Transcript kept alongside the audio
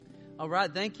All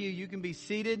right, thank you. You can be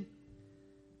seated.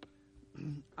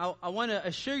 I want to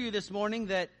assure you this morning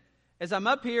that as I'm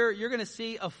up here, you're going to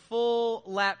see a full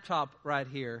laptop right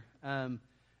here.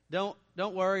 Don't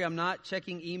worry, I'm not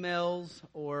checking emails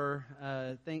or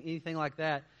anything like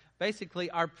that.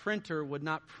 Basically, our printer would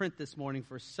not print this morning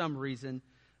for some reason.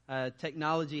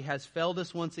 Technology has failed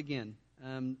us once again.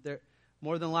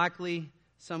 More than likely,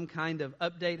 some kind of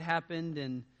update happened,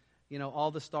 and all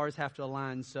the stars have to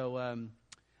align. So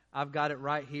I've got it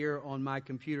right here on my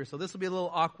computer. So this will be a little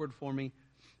awkward for me,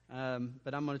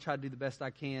 but I'm going to try to do the best I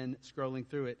can scrolling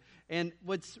through it. And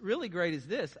what's really great is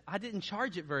this. I didn't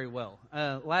charge it very well.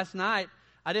 Last night,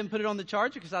 I didn't put it on the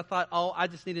charger because I thought, I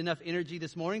just need enough energy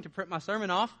this morning to print my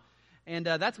sermon off. And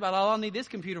that's about all I'll need this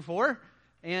computer for.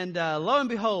 And lo and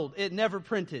behold, it never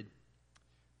printed.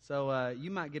 So you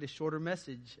might get a shorter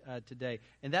message today.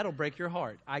 And that'll break your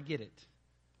heart. I get it.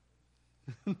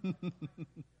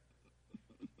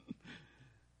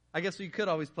 I guess you could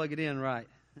always plug it in, right?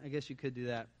 I guess you could do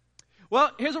that.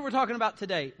 Well, here's what we're talking about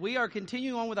today. We are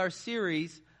continuing on with our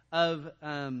series of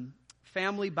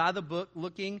Family by the Book,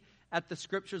 looking at the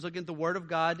Scriptures, looking at the Word of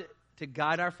God to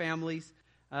guide our families.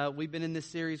 We've been in this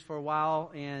series for a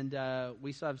while, and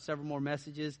we still have several more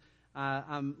messages.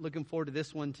 I'm looking forward to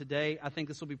this one today. I think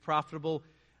this will be profitable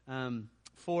from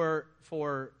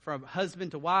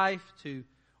husband to wife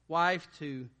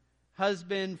to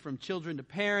husband, from children to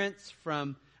parents,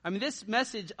 this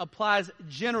message applies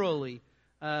generally.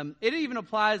 It even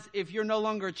applies if you're no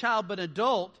longer a child but an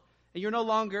adult, and you're no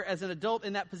longer as an adult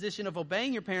in that position of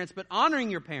obeying your parents but honoring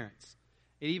your parents.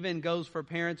 It even goes for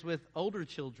parents with older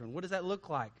children. What does that look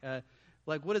like?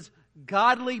 What is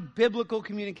godly biblical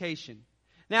communication?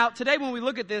 Now, today when we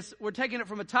look at this, we're taking it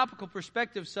from a topical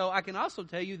perspective, so I can also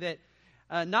tell you that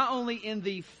not only in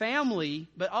the family,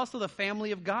 but also the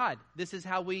family of God. This is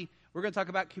how we're going to talk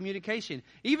about communication.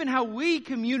 Even how we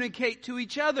communicate to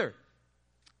each other.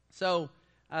 So,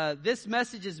 this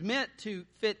message is meant to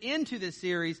fit into this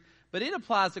series, but it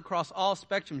applies across all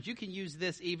spectrums. You can use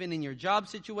this even in your job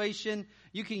situation.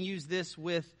 You can use this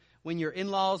with when your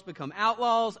in-laws become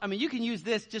outlaws. You can use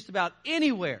this just about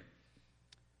anywhere.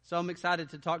 So I'm excited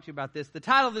to talk to you about this. The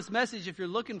title of this message, if you're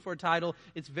looking for a title,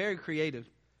 it's very creative.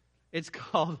 It's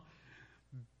called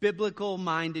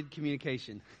Biblical-Minded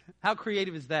Communication. How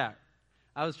creative is that?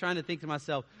 I was trying to think to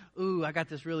myself, I got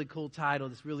this really cool title,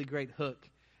 this really great hook.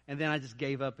 And then I just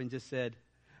gave up and just said,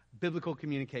 biblical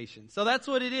communication. So that's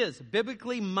what it is,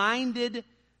 biblically minded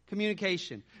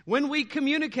communication. When we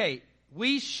communicate,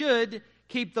 we should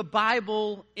keep the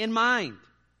Bible in mind.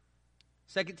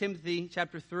 2 Timothy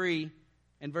chapter 3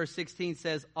 and verse 16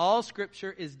 says, all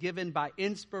Scripture is given by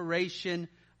inspiration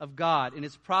of God, and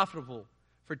it's profitable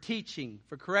for teaching,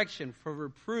 for correction, for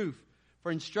reproof,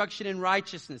 for instruction in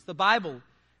righteousness. The Bible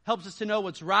helps us to know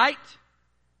what's right,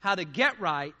 how to get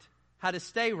right, how to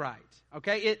stay right.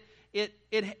 Okay?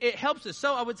 It helps us.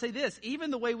 So I would say this,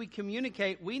 even the way we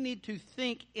communicate, we need to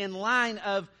think in line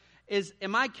of,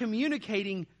 am I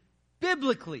communicating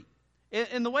biblically?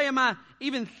 In the way am I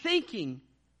even thinking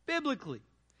biblically?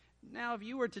 Now, if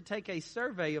you were to take a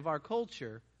survey of our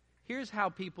culture, here's how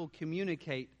people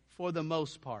communicate for the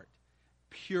most part.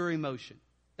 Pure emotion.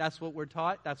 That's what we're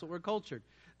taught. That's what we're cultured.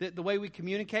 The way we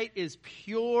communicate is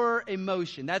pure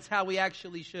emotion. That's how we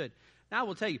actually should. Now, I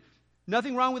will tell you,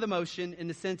 nothing wrong with emotion in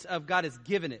the sense of God has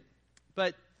given it.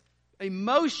 But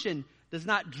emotion does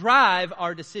not drive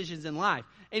our decisions in life.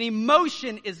 And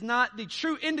emotion is not the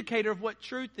true indicator of what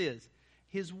truth is.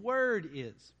 His Word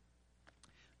is.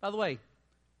 By the way,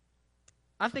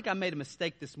 I think I made a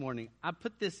mistake this morning. I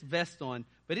put this vest on,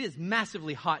 but it is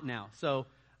massively hot now. So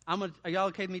are y'all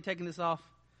okay with me taking this off?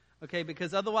 Okay,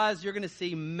 because otherwise you're going to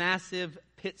see massive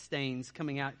pit stains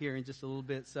coming out here in just a little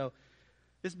bit. So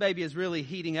this baby is really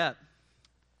heating up.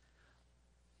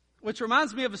 Which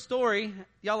reminds me of a story.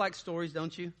 Y'all like stories,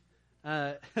 don't you?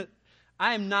 I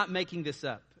am not making this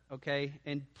up, okay?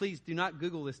 And please do not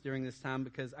Google this during this time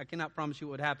because I cannot promise you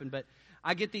what would happen. But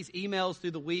I get these emails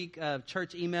through the week,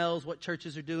 church emails, what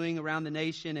churches are doing around the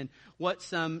nation and what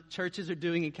some churches are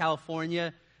doing in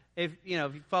California. If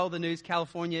you follow the news,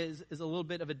 California is a little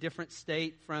bit of a different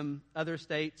state from other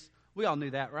states. We all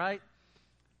knew that, right?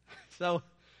 So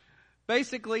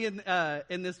basically in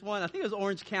this one, I think it was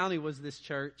Orange County was this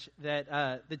church,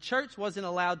 that the church wasn't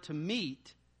allowed to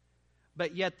meet,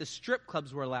 but yet the strip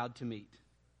clubs were allowed to meet.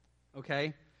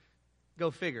 Okay?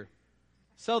 Go figure.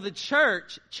 So the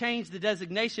church changed the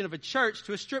designation of a church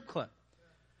to a strip club.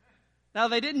 Now,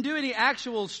 they didn't do any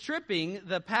actual stripping.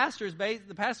 The pastor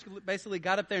basically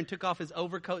got up there and took off his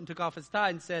overcoat and took off his tie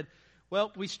and said,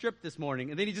 well, we stripped this morning.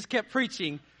 And then he just kept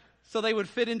preaching so they would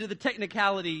fit into the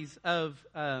technicalities of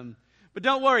But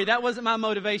don't worry, that wasn't my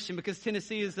motivation, because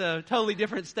Tennessee is a totally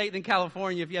different state than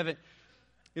California. If you haven't,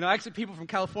 actually people from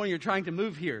California are trying to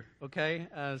move here, okay?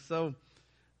 So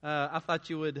I thought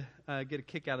you would get a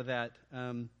kick out of that.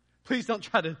 Please don't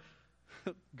try to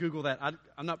Google that.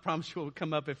 I'm not promised you it will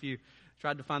come up if you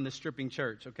tried to find the stripping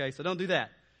church, okay? So don't do that.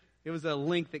 It was a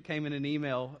link that came in an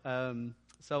email.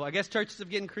 So I guess churches are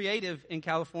getting creative in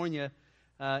California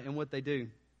in what they do.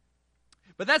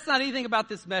 But that's not anything about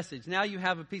this message. Now you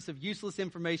have a piece of useless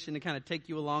information to kind of take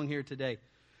you along here today.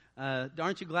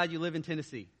 Aren't you glad you live in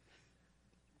Tennessee?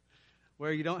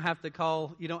 Where you don't have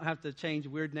to change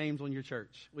weird names on your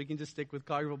church. We can just stick with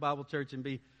Collierville Bible Church and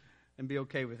be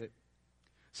okay with it.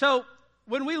 So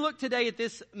when we look today at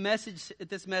this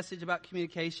message about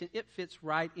communication, it fits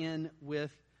right in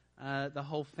with the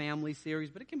whole family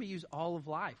series, but it can be used all of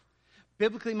life.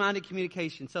 Biblically minded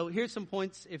communication. So here's some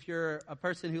points. If you're a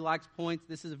person who likes points,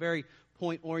 this is a very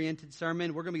point-oriented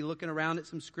sermon. We're going to be looking around at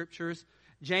some scriptures.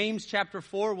 James chapter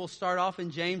 4, we'll start off in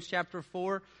James chapter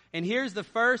 4. And here's the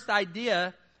first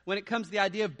idea when it comes to the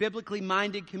idea of biblically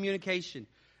minded communication.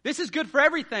 This is good for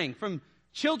everything, from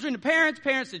children to parents,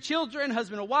 parents to children,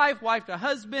 husband to wife, wife to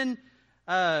husband,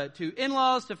 to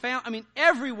in-laws, to family. I mean,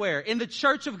 everywhere. In the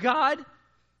church of God,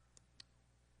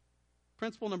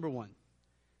 principle number 1.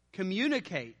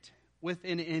 Communicate with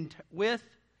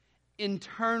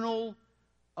internal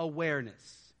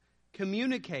awareness.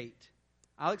 Communicate.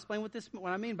 I'll explain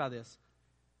what I mean by this.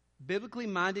 Biblically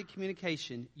minded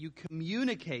communication, you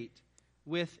communicate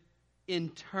with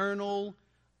internal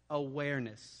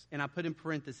awareness. And I put in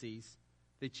parentheses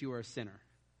that you are a sinner.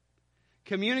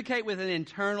 Communicate with an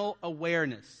internal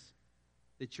awareness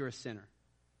that you're a sinner.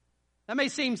 That may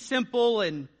seem simple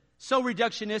and so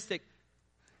reductionistic.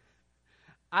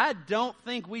 I don't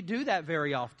think we do that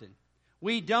very often.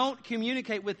 We don't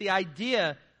communicate with the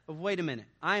idea of, wait a minute,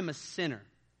 I am a sinner.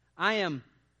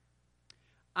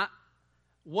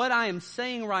 What I am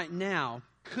saying right now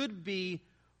could be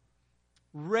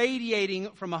radiating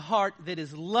from a heart that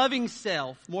is loving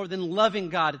self more than loving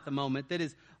God at the moment, that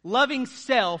is loving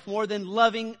self more than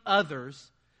loving others.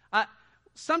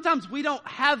 Sometimes we don't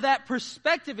have that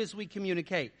perspective as we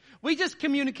communicate. We just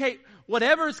communicate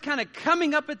whatever is kind of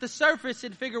coming up at the surface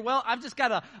and figure, well, I've just got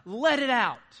to let it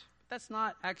out. That's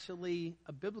not actually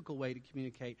a biblical way to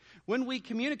communicate. When we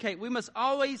communicate, we must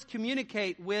always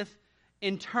communicate with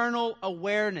internal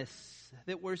awareness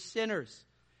that we're sinners,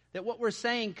 that what we're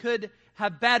saying could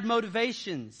have bad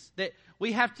motivations, that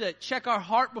we have to check our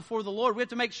heart before the Lord. We have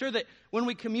to make sure that when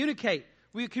we communicate,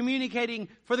 we're communicating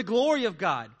for the glory of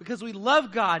God, because we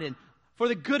love God and for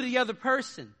the good of the other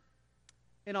person.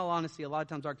 In all honesty, a lot of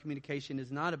times our communication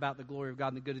is not about the glory of God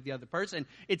and the good of the other person.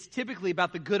 It's typically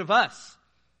about the good of us.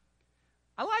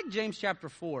 I like James chapter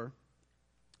 4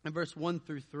 and verse 1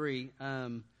 through 3.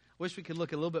 Wish we could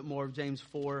look a little bit more of James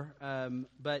 4.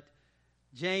 But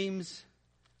James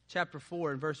chapter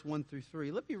 4 and verse 1 through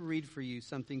 3. Let me read for you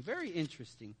something very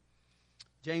interesting.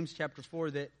 James chapter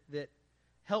 4 that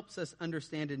helps us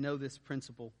understand and know this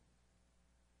principle.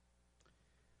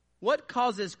 What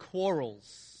causes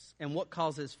quarrels and what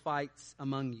causes fights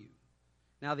among you?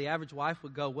 Now the average wife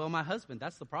would go, well, my husband,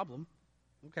 that's the problem.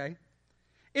 Okay.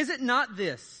 Is it not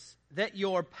this, that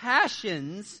your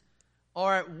passions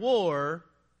are at war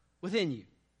within you?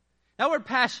 That word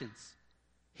passions,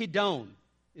 hedon,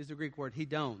 is the Greek word,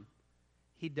 hedon.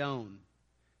 Hedon.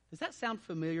 Does that sound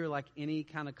familiar, like any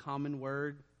kind of common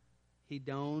word?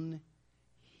 Hedon.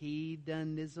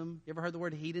 Hedonism. You ever heard the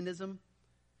word hedonism?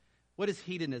 What is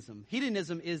hedonism?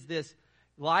 Hedonism is this: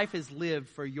 life is lived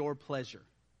for your pleasure.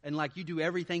 And like you do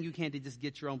everything you can to just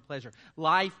get your own pleasure.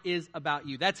 Life is about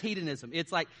you. That's hedonism.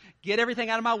 It's like, get everything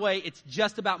out of my way. It's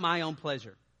just about my own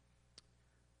pleasure.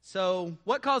 So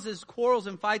what causes quarrels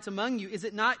and fights among you? Is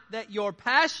it not that your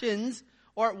passions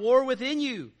are at war within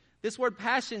you? This word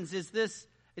passions is this.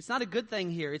 It's not a good thing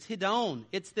here. It's hedon.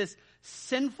 It's this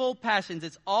sinful passions.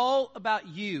 It's all about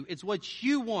you. It's what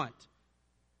you want.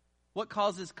 What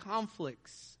causes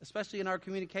conflicts, especially in our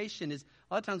communication, is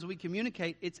a lot of times when we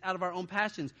communicate, it's out of our own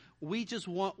passions. We just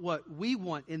want what we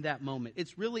want in that moment.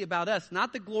 It's really about us,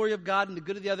 not the glory of God and the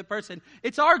good of the other person.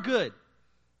 It's our good.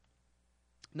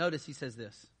 Notice he says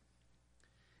this.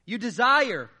 You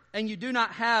desire and you do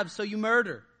not have, so you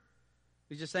murder.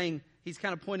 He's just saying, he's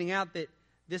kind of pointing out that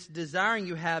this desiring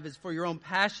you have is for your own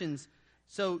passions.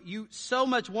 So you so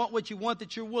much want what you want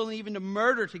that you're willing even to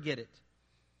murder to get it.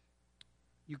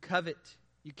 You covet,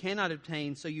 you cannot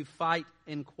obtain, so you fight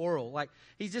and quarrel. Like,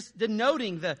 he's just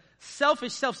denoting the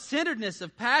selfish self-centeredness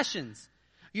of passions.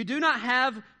 You do not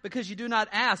have because you do not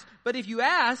ask. But if you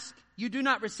ask, you do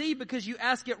not receive because you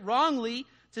ask it wrongly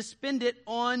to spend it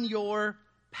on your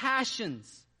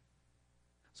passions.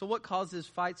 So what causes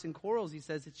fights and quarrels? He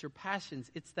says it's your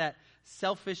passions. It's that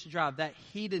selfish drive, that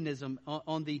hedonism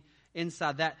on the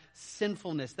inside, that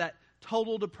sinfulness, that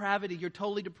total depravity. You're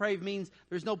totally depraved means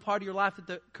there's no part of your life that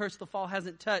the curse of the fall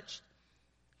hasn't touched.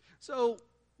 So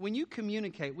when you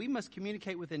communicate, we must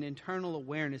communicate with an internal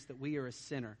awareness that we are a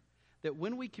sinner. That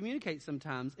when we communicate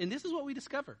sometimes, and this is what we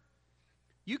discover,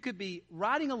 you could be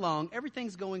riding along,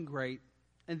 everything's going great,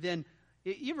 and then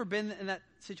you ever been in that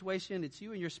situation? It's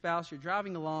you and your spouse, you're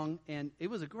driving along, and it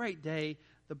was a great day.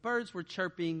 The birds were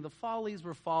chirping, the follies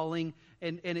were falling,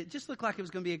 and it just looked like it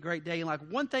was going to be a great day. And like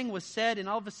one thing was said, and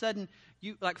all of a sudden,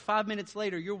 you like 5 minutes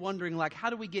later, you're wondering, like, how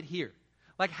did we get here?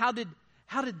 Like, how did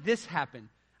this happen?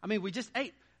 I mean, we just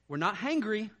ate. We're not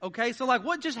hangry, okay? So like,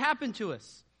 what just happened to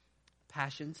us?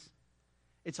 Passions.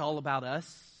 It's all about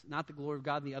us, not the glory of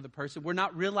God and the other person. We're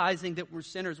not realizing that we're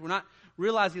sinners. We're not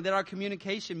realizing that our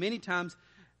communication, many times,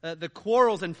 the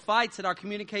quarrels and fights that our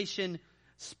communication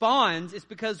spawns is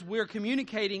because we're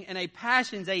communicating in a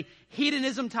passions, a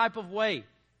hedonism type of way.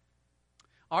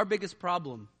 Our biggest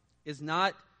problem is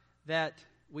not that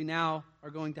we now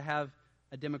are going to have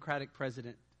a Democratic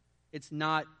president. It's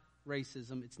not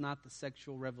racism. It's not the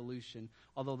sexual revolution,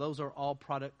 although those are all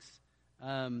products,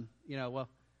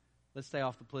 let's stay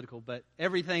off the political, but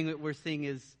everything that we're seeing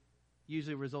is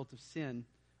usually a result of sin.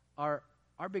 Our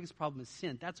biggest problem is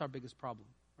sin. That's our biggest problem,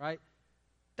 right?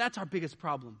 That's our biggest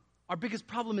problem. Our biggest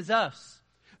problem is us.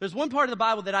 There's one part of the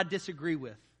Bible that I disagree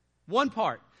with. One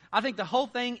part. I think the whole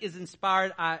thing is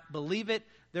inspired. I believe it.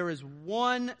 There is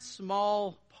one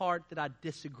small part that I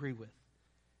disagree with.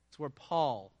 It's where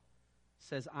Paul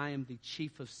says, I am the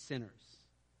chief of sinners.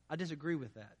 I disagree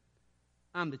with that.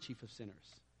 I'm the chief of sinners.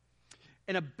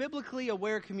 In a biblically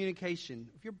aware communication,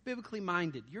 if you're biblically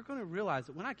minded, you're going to realize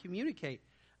that when I communicate,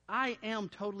 I am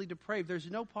totally depraved. There's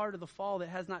no part of the fall that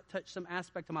has not touched some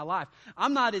aspect of my life.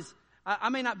 I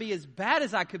may not be as bad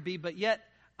as I could be, but yet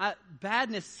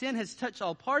badness, sin has touched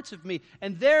all parts of me.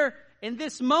 And there, in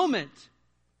this moment,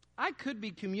 I could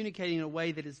be communicating in a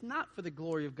way that is not for the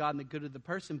glory of God and the good of the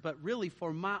person, but really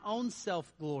for my own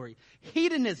self-glory.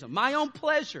 Hedonism, my own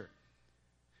pleasure.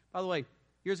 By the way,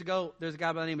 years ago, there's a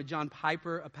guy by the name of John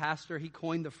Piper, a pastor. He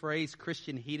coined the phrase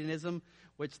Christian hedonism,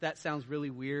 which that sounds really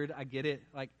weird. I get it.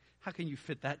 Like, how can you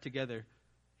fit that together?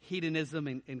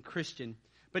 Hedonism and Christian.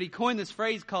 But he coined this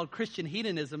phrase called Christian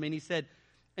hedonism, and he said,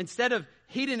 instead of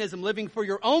hedonism, living for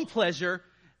your own pleasure,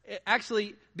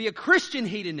 actually be a Christian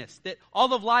hedonist, that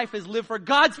all of life is lived for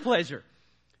God's pleasure.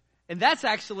 And that's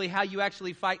actually how you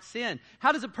actually fight sin.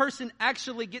 How does a person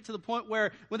actually get to the point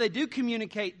where when they do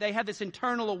communicate, they have this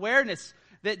internal awareness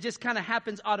that just kind of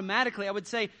happens automatically? I would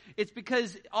say it's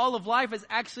because all of life is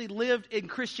actually lived in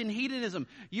Christian hedonism.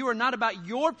 You are not about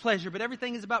your pleasure, but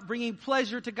everything is about bringing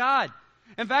pleasure to God.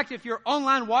 In fact, if you're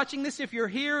online watching this, if you're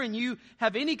here and you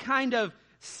have any kind of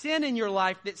sin in your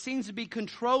life that seems to be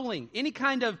controlling, any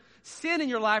kind of sin in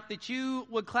your life that you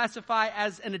would classify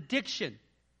as an addiction,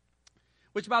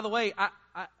 which, by the way,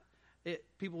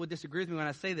 people would disagree with me when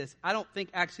I say this. I don't think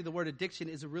actually the word addiction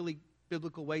is a really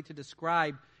biblical way to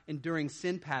describe enduring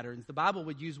sin patterns. The Bible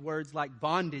would use words like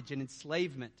bondage and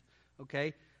enslavement,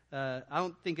 okay? I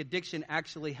don't think addiction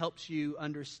actually helps you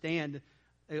understand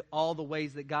all the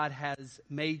ways that God has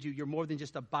made you. You're more than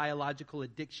just a biological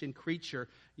addiction creature.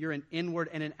 You're an inward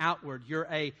and an outward. You're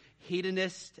a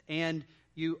hedonist, and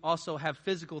you also have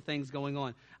physical things going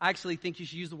on. I actually think you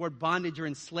should use the word bondage or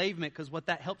enslavement, because what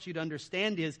that helps you to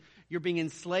understand is you're being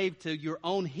enslaved to your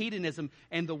own hedonism,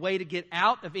 and the way to get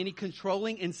out of any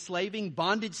controlling, enslaving,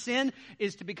 bondage sin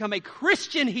is to become a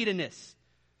Christian hedonist.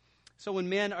 So when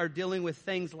men are dealing with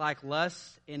things like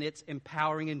lust, and it's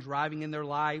empowering and driving in their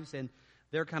lives, and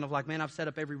they're kind of like, man, I've set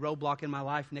up every roadblock in my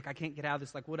life, Nick, I can't get out of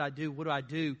this. Like, what do I do? What do I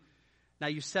do? Now,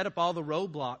 you set up all the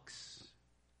roadblocks,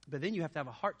 but then you have to have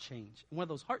a heart change. And one of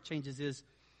those heart changes is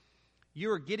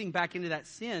you're getting back into that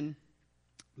sin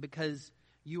because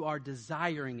you are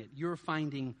desiring it. You're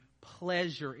finding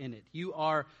pleasure in it. You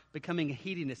are becoming a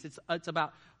hedonist. It's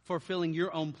about fulfilling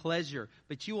your own pleasure.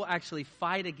 But you will actually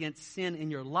fight against sin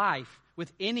in your life with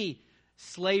any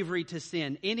slavery to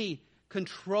sin, any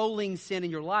controlling sin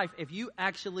in your life. If you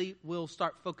actually will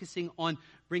start focusing on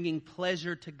bringing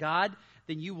pleasure to God,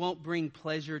 then you won't bring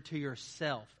pleasure to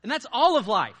yourself. And that's all of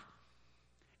life.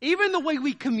 Even the way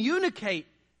we communicate,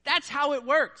 that's how it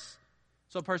works.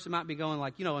 So a person might be going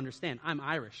like, understand, I'm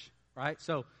Irish, right?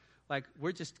 So like,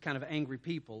 we're just kind of angry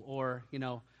people. Or,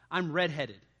 I'm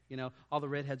redheaded. All the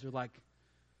redheads are like,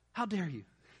 how dare you?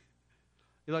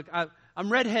 You're like, I'm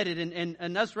redheaded,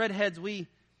 and us redheads,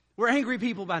 we're angry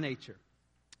people by nature.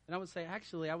 And I would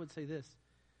say this.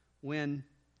 When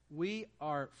we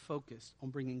are focused on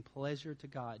bringing pleasure to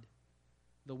God,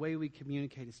 the way we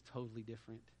communicate is totally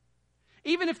different.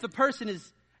 Even if the person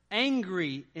is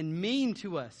angry and mean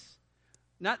to us,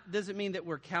 doesn't mean that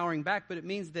we're cowering back, but it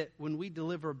means that when we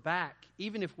deliver back,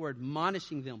 even if we're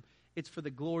admonishing them, it's for the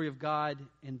glory of God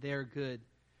and their good.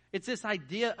 It's this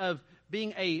idea of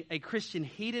being a Christian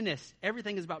hedonist.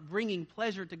 Everything is about bringing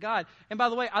pleasure to God. And by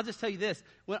the way, I'll just tell you this.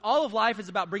 When all of life is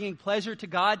about bringing pleasure to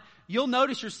God, you'll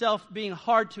notice yourself being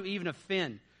hard to even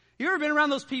offend. You ever been around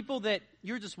those people that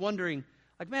you're just wondering,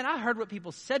 like, man, I heard what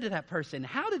people said to that person.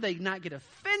 How did they not get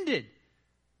offended?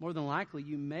 More than likely,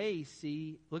 you may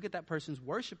look at that person's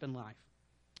worship in life.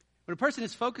 When a person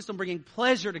is focused on bringing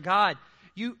pleasure to God,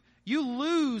 you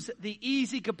lose the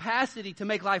easy capacity to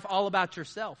make life all about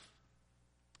yourself.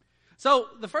 So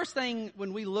the first thing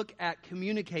when we look at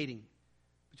communicating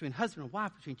between husband and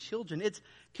wife, between children, it's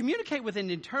communicate with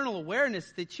an internal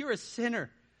awareness that you're a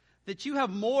sinner, that you have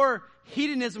more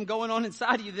hedonism going on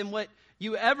inside of you than what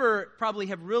you ever probably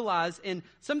have realized. And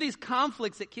some of these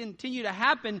conflicts that continue to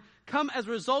happen come as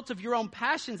a result of your own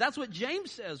passions. That's what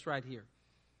James says right here.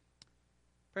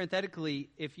 Parenthetically,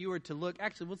 if you were to look,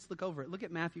 actually, let's look over it. Look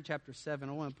at Matthew chapter 7.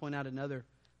 I want to point out another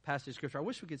passage of Scripture. I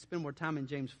wish we could spend more time in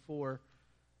James 4.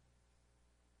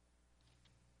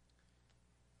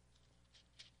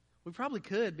 We probably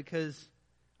could because,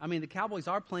 the Cowboys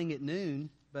are playing at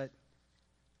noon, but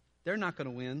they're not going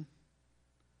to win.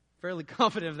 Fairly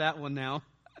confident of that one now.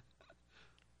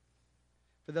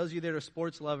 For those of you that are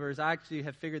sports lovers, I actually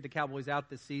have figured the Cowboys out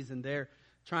this season. They're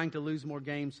trying to lose more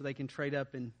games so they can trade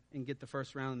up and get the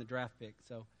first round in the draft pick.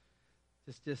 So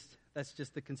that's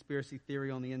just the conspiracy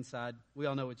theory on the inside. We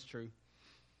all know it's true.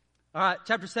 All right,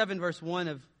 chapter 7, verse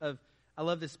 1 of I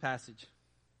love this passage.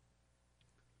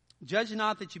 Judge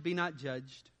not that you be not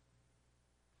judged.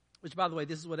 Which, by the way,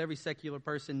 this is what every secular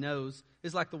person knows.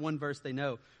 It's like the one verse they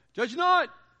know. Judge not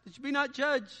that you be not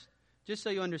judged. Just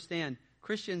so you understand,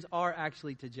 Christians are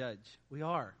actually to judge. We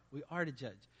are. We are to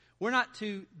judge. We're not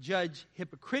to judge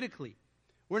hypocritically.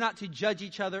 We're not to judge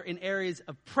each other in areas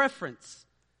of preference.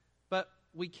 But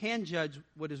we can judge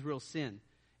what is real sin.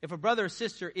 If a brother or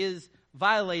sister is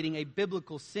violating a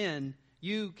biblical sin,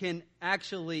 you can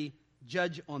actually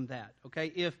judge on that.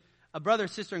 Okay? If a brother or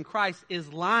sister in Christ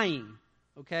is lying,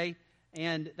 okay,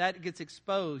 and that gets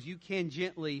exposed, you can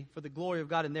gently, for the glory of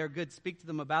God and their good, speak to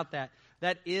them about that.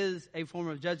 That is a form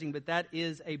of judging, but that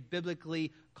is a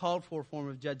biblically called for form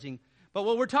of judging. But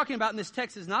what we're talking about in this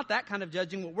text is not that kind of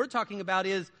judging. What we're talking about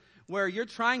is where you're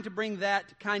trying to bring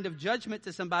that kind of judgment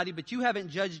to somebody, but you haven't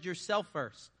judged yourself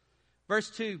first. Verse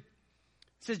 2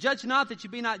 says, Judge not that you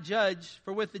be not judged,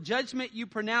 for with the judgment you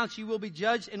pronounce you will be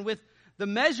judged, and with the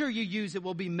measure you use it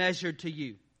will be measured to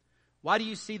you. Why do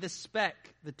you see the speck,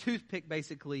 the toothpick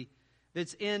basically,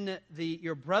 that's in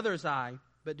your brother's eye,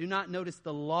 but do not notice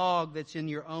the log that's in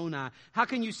your own eye? How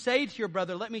can you say to your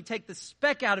brother, let me take the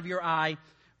speck out of your eye,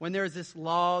 when there is this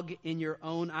log in your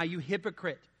own eye? You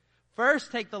hypocrite.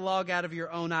 First take the log out of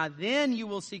your own eye, then you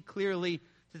will see clearly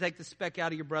to take the speck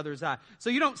out of your brother's eye.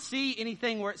 So you don't see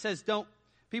anything where it says don't,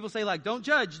 people say like, don't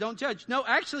judge, don't judge. No,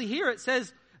 actually here it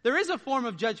says there is a form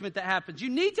of judgment that happens. You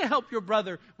need to help your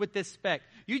brother with this speck.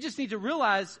 You just need to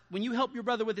realize when you help your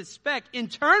brother with his speck,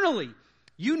 internally,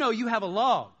 you know you have a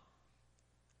log.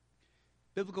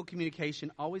 Biblical communication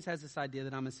always has this idea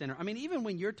that I'm a sinner. Even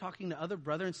when you're talking to other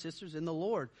brothers and sisters in the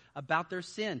Lord about their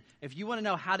sin, if you want to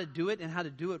know how to do it and how to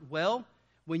do it well,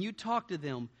 when you talk to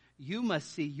them, you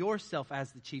must see yourself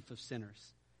as the chief of sinners.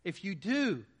 If you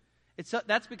do,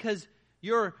 that's because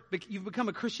you've become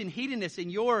a Christian hedonist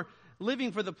and you're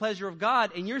living for the pleasure of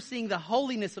God and you're seeing the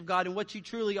holiness of God and what you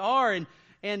truly are.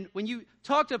 And when you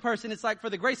talk to a person, it's like, for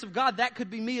the grace of God, that could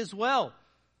be me as well.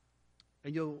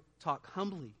 And you'll talk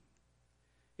humbly.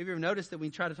 Have you ever noticed that when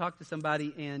you try to talk to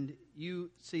somebody and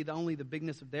you see only the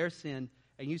bigness of their sin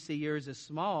and you see yours as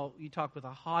small, you talk with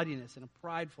a haughtiness and a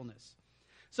pridefulness.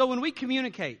 So when we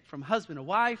communicate from husband to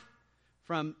wife,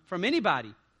 from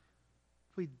anybody,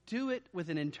 we do it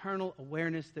with an internal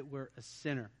awareness that we're a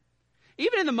sinner.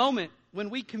 Even in the moment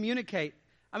when we communicate,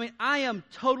 I am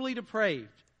totally depraved.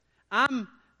 I'm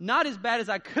not as bad as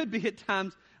I could be at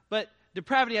times, but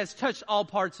depravity has touched all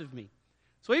parts of me.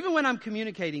 So even when I'm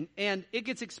communicating and it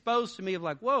gets exposed to me of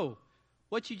like, whoa,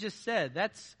 what you just said,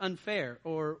 that's unfair.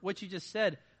 Or what you just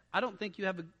said, I don't think you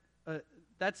have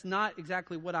that's not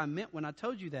exactly what I meant when I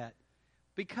told you that.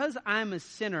 Because I'm a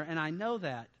sinner and I know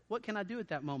that, what can I do at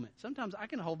that moment? Sometimes I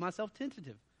can hold myself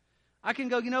tentative. I can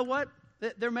go, you know what?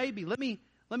 There may be. Let me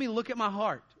look at my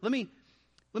heart. Let me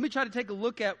try to take a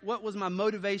look at what was my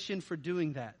motivation for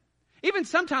doing that. Even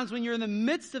sometimes when you're in the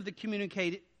midst of the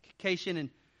communication and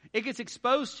it gets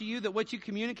exposed to you that what you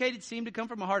communicated seemed to come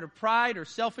from a heart of pride or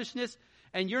selfishness,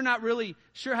 and you're not really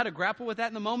sure how to grapple with that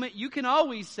in the moment, you can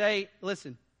always say,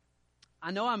 listen,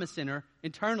 I know I'm a sinner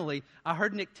internally. I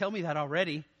heard Nick tell me that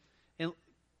already. And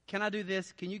can I do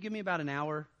this? Can you give me about an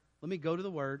hour? Let me go to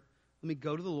the Word. Let me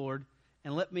go to the Lord,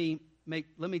 and let me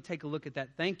take a look at that.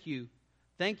 Thank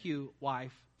you,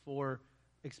 wife, for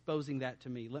exposing that to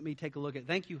me. Let me take a look at.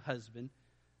 Thank you, husband.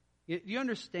 You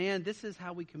understand? This is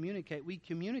how we communicate. We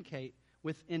communicate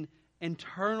with an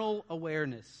internal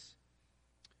awareness.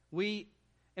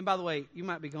 And by the way, you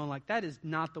might be going like, that is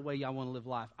not the way y'all want to live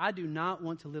life. I do not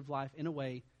want to live life in a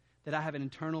way that I have an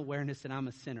internal awareness that I'm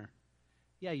a sinner.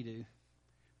 Yeah, you do.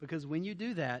 Because when you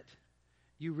do that,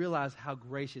 you realize how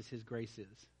gracious His grace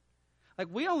is. Like,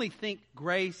 we only think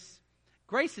grace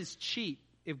is cheap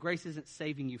if grace isn't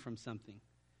saving you from something.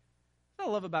 That's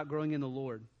what I love about growing in the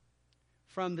Lord.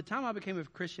 From the time I became a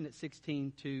Christian at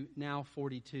 16 to now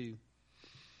 42,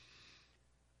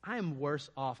 I am worse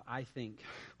off, I think.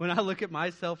 When I look at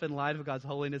myself in light of God's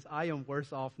holiness, I am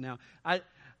worse off now. I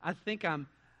think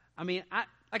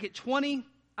like at 20,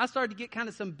 I started to get kind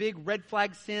of some big red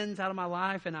flag sins out of my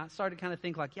life, and I started to kind of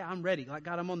think like, yeah, I'm ready. Like,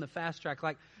 God, I'm on the fast track.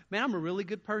 Like, man, I'm a really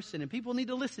good person, and people need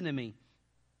to listen to me.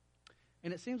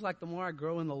 And it seems like the more I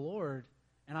grow in the Lord,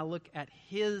 and I look at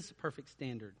His perfect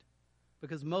standard,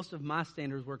 because most of my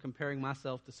standards were comparing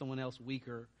myself to someone else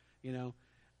weaker,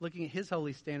 looking at His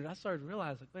holy standard, I started to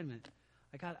realize, like, wait a minute,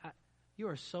 like, God, you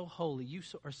are so holy. You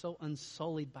are so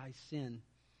unsullied by sin.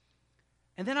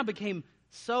 And then I became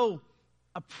so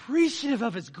appreciative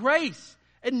of His grace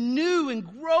in new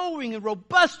and growing and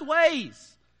robust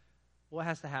ways. What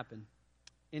has to happen?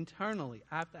 Internally,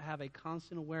 I have to have a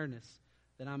constant awareness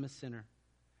that I'm a sinner.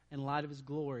 In light of His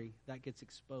glory, that gets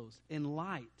exposed. In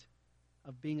light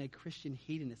of being a Christian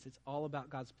hedonist, it's all about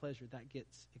God's pleasure, that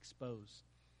gets exposed.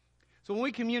 So when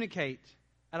we communicate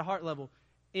at a heart level,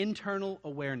 internal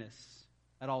awareness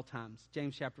at all times.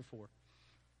 James chapter 4.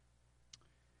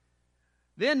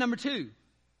 Then number 2.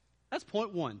 That's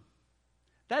point 1.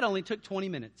 That only took 20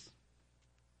 minutes.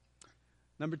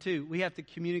 Number 2, we have to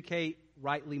communicate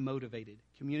rightly motivated.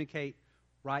 Communicate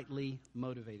rightly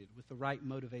motivated with the right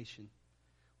motivation.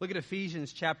 Look at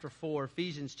Ephesians chapter 4.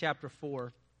 Ephesians chapter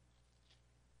 4.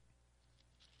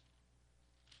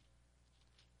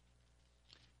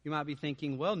 You might be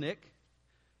thinking, well, Nick,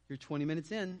 you're 20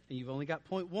 minutes in and you've only got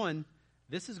point 1.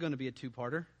 This is going to be a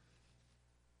 2-parter.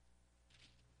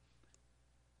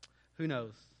 Who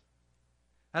knows?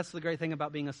 That's the great thing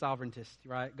about being a sovereigntist,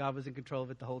 right? God was in control of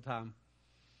it the whole time.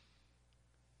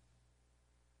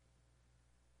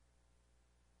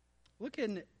 Look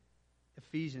in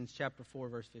Ephesians chapter 4,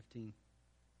 verse 15.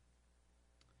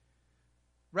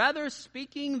 Rather,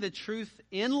 speaking the truth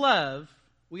in love,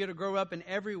 we are to grow up in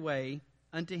every way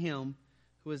unto Him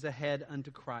who is the head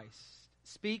unto Christ.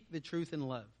 Speak the truth in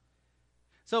love.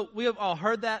 So we have all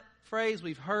heard that phrase.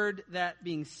 We've heard that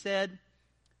being said.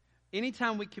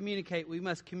 Anytime we communicate, we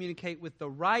must communicate with the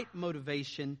right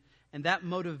motivation, and that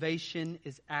motivation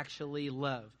is actually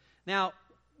love. Now,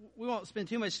 we won't spend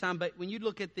too much time, but when you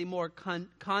look at the more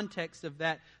context of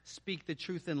that, speak the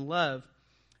truth in love,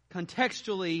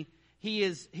 contextually, he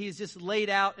is just laid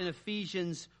out in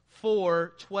Ephesians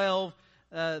 4:12,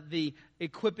 the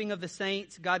equipping of the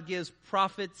saints. God gives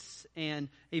prophets and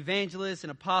evangelists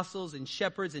and apostles and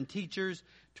shepherds and teachers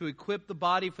to equip the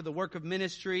body for the work of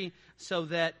ministry so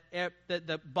that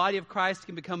the body of Christ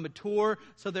can become mature,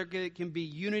 so there can be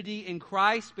unity in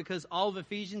Christ, because all of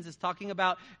Ephesians is talking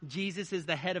about Jesus is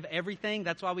the head of everything.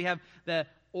 That's why we have the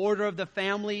order of the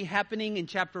family happening in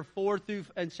chapter 4 through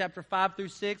and chapter 5 through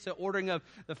 6, the ordering of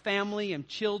the family and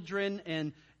children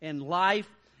and life.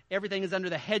 Everything is under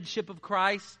the headship of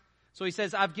Christ. So he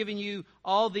says, I've given you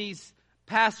all these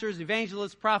pastors,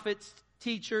 evangelists, prophets,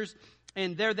 teachers,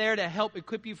 and they're there to help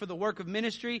equip you for the work of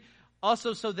ministry.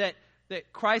 Also so that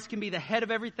Christ can be the head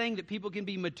of everything, that people can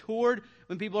be matured.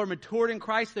 When people are matured in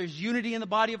Christ, there's unity in the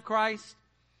body of Christ.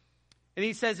 And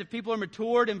he says if people are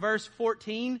matured in verse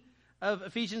 14 of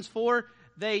Ephesians 4,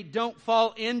 they don't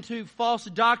fall into false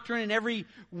doctrine and every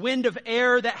wind of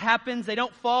error that happens. They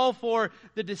don't fall for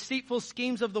the deceitful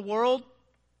schemes of the world.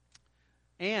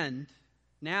 And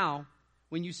now,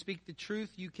 when you speak the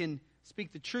truth, you can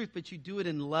speak the truth, but you do it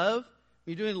in love.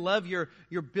 When you do it in love,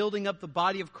 you're building up the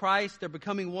body of Christ. They're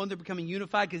becoming one. They're becoming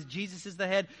unified because Jesus is the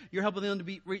head. You're helping them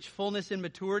to reach fullness and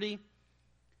maturity.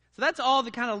 So that's all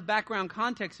the kind of background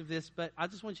context of this, but I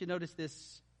just want you to notice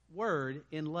this word,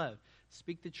 in love.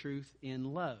 Speak the truth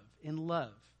in love. In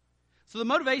love. So the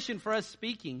motivation for us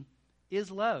speaking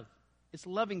is love. It's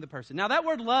loving the person. Now that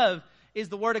word love is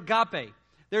the word agape.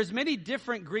 There's many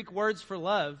different Greek words for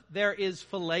love. There is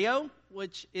phileo,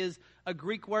 which is a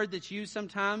Greek word that's used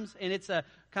sometimes, and it's a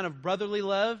kind of brotherly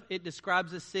love. It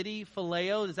describes a city,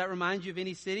 phileo. Does that remind you of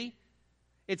any city?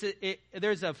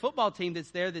 There's a football team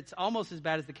that's there that's almost as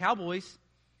bad as the Cowboys.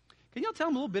 Can y'all tell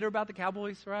them a little bit about the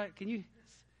Cowboys, right? Can you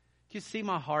see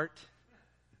my heart?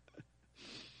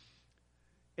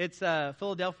 It's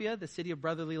Philadelphia, the city of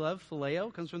brotherly love.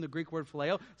 Phileo comes from the Greek word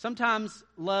phileo. Sometimes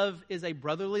love is a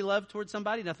brotherly love towards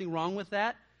somebody. Nothing wrong with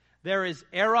that. There is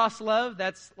eros love.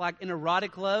 That's like an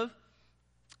erotic love,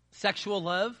 sexual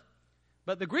love.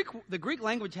 But the Greek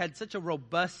language had such a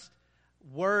robust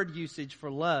word usage for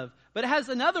love. But it has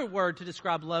another word to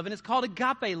describe love, and it's called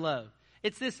agape love.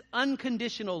 It's this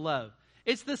unconditional love.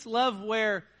 It's this love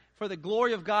where, for the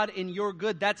glory of God and your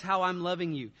good, that's how I'm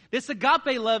loving you. This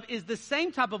agape love is the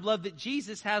same type of love that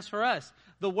Jesus has for us.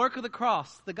 The work of the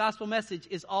cross, the gospel message,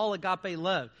 is all agape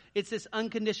love. It's this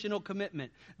unconditional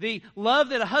commitment. The love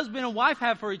that a husband and wife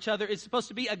have for each other is supposed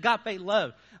to be agape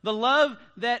love. The love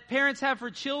that parents have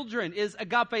for children is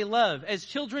agape love. As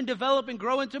children develop and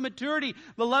grow into maturity,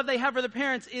 the love they have for their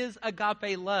parents is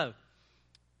agape love.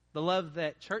 The love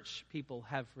that church people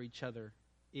have for each other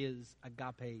is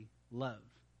agape love,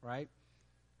 right?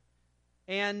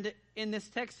 And in this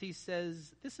text, he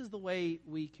says, this is the way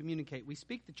we communicate. We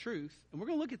speak the truth, and we're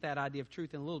going to look at that idea of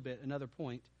truth in a little bit, another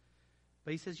point.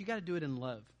 But he says, you got to do it in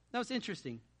love. Now, it's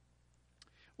interesting.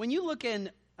 When you look in,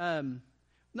 a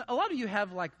lot of you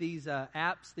have like these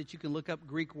apps that you can look up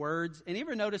Greek words. And you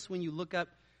ever notice when you look up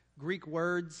Greek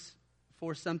words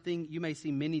for something, you may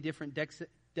see many different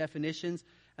definitions.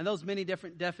 And those many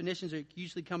different definitions are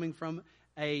usually coming from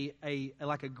a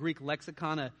Greek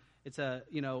lexicon. It's a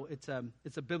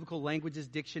biblical languages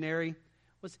dictionary.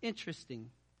 What's interesting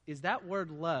is that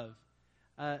word love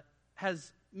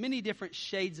has many different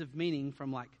shades of meaning,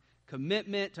 from like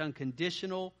commitment to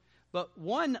unconditional. But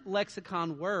one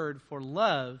lexicon word for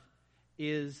love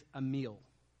is a meal,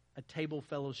 a table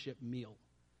fellowship meal,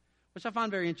 which I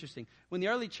find very interesting. When the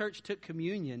early church took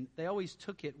communion, they always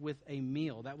took it with a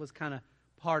meal. That was kind of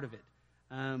part of it.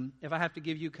 If I have to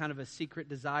give you kind of a secret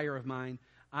desire of mine,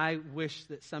 I wish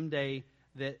that someday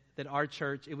that our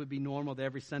church, it would be normal that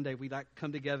every Sunday we like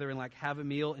come together and like have a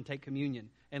meal and take communion,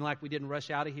 and like we didn't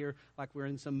rush out of here like we're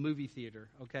in some movie theater.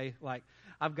 Okay, like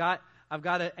I've got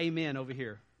an amen over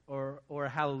here or a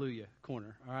hallelujah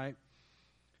corner. All right.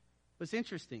 What's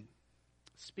interesting?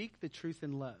 Speak the truth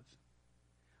in love.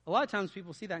 A lot of times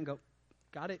people see that and go,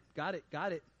 got it.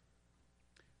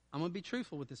 I'm going to be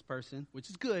truthful with this person, which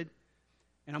is good,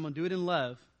 and I'm going to do it in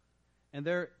love. And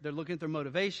they're looking at their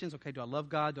motivations. Okay, do I love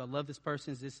God? Do I love this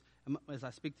person? As I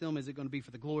speak to them, is it going to be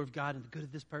for the glory of God and the good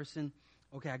of this person?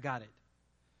 Okay, I got it.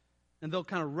 And they'll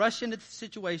kind of rush into the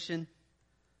situation.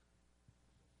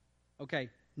 Okay,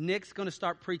 Nick's going to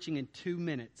start preaching in 2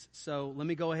 minutes. So let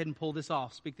me go ahead and pull this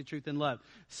off. Speak the truth in love.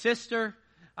 Sister,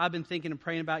 I've been thinking and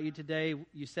praying about you today.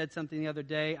 You said something the other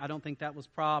day. I don't think that was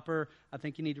proper. I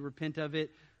think you need to repent of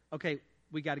it. Okay,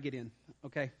 we got to get in.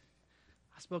 Okay,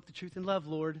 I spoke the truth in love,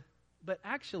 Lord. But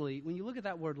actually, when you look at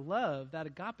that word love, that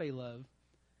agape love,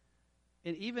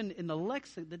 and even in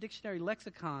the dictionary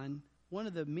lexicon, one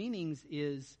of the meanings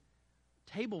is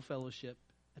table fellowship,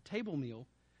 a table meal.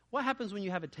 What happens when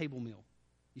you have a table meal?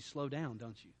 You slow down,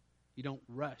 don't you? You don't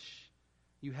rush.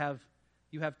 You have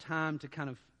time to kind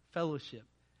of fellowship.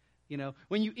 You know,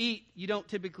 when you eat, you don't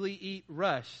typically eat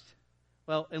rushed.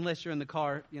 Well, unless you're in the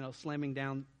car, slamming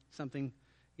down something,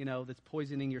 that's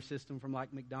poisoning your system from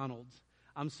like McDonald's.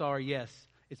 I'm sorry, yes,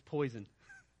 it's poison.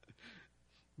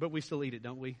 But we still eat it,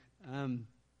 don't we?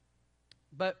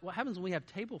 But what happens when we have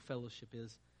table fellowship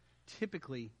is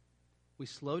typically we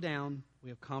slow down, we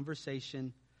have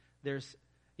conversation. There's,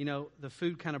 the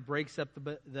food kind of breaks up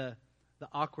the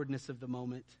awkwardness of the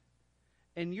moment.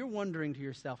 And you're wondering to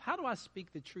yourself, how do I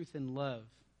speak the truth in love?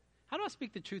 How do I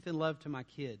speak the truth in love to my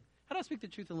kid? How do I speak the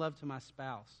truth in love to my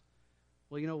spouse?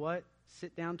 Well, you know what?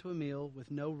 Sit down to a meal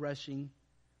with no rushing,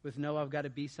 with no I've got to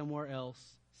be somewhere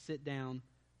else. Sit down,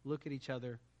 look at each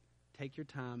other, take your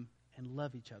time, and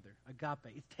love each other.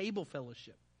 Agape. It's table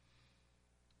fellowship.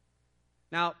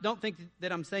 Now, don't think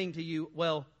that I'm saying to you,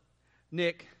 well,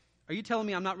 Nick, are you telling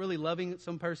me I'm not really loving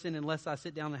some person unless I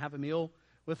sit down and have a meal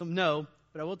with them? No,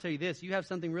 but I will tell you this. You have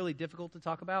something really difficult to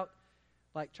talk about,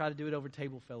 like try to do it over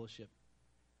table fellowship.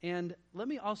 And let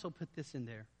me also put this in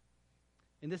there.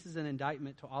 And this is an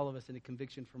indictment to all of us and a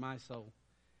conviction for my soul.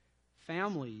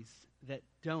 Families that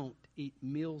don't eat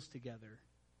meals together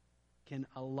can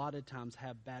a lot of times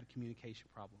have bad communication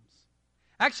problems.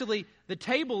 Actually, the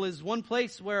table is one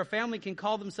place where a family can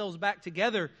call themselves back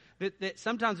together, that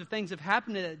sometimes if things have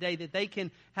happened in that day, that they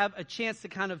can have a chance to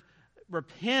kind of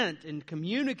repent and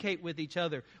communicate with each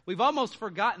other. We've almost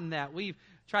forgotten that. We've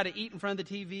tried to eat in front of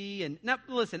the TV. And now,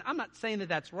 listen, I'm not saying that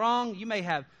that's wrong. You may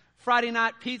have Friday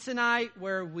night pizza night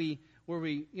where we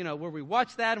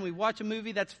watch that and we watch a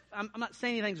movie. I'm not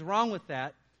saying anything's wrong with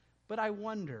that. But I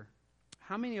wonder,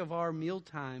 how many of our meal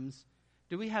times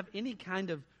do we have any kind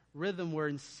of rhythm where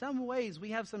in some ways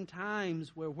we have some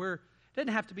times where it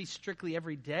doesn't have to be strictly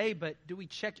every day, but do we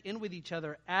check in with each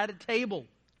other at a table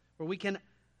where we can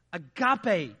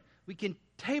agape, we can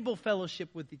table fellowship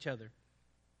with each other?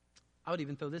 I would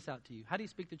even throw this out to you. How do you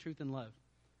speak the truth in love?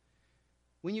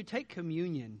 When you take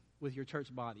communion with your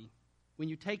church body, when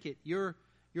you take it, you're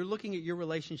looking at your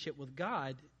relationship with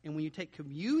God, and when you take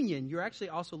communion, you're actually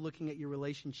also looking at your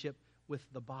relationship with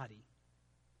the body.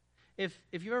 If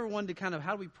you ever wondered kind of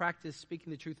how do we practice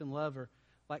speaking the truth in love, or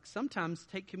like sometimes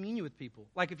take communion with people.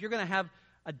 Like if you're going to have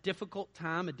a difficult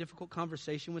time, a difficult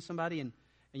conversation with somebody, and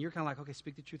you're kind of like, okay,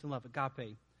 speak the truth in love,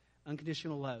 agape,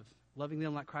 unconditional love, loving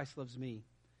them like Christ loves me.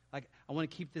 Like, I want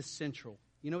to keep this central.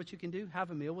 You know what you can do? Have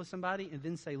a meal with somebody and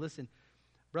then say, listen,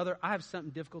 brother, I have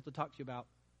something difficult to talk to you about.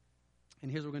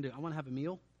 And here's what we're going to do. I want to have a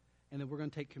meal, and then we're going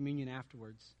to take communion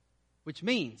afterwards. Which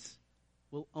means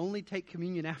we'll only take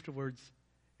communion afterwards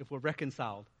if we're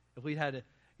reconciled. If we've had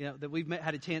that we've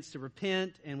had a chance to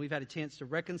repent and we've had a chance to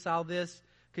reconcile this.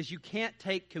 Because you can't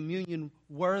take communion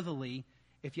worthily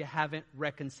if you haven't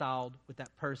reconciled with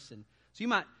that person. So you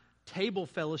might table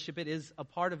fellowship. It is a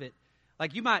part of it.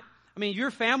 Like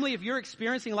your family, if you're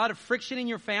experiencing a lot of friction in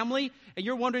your family and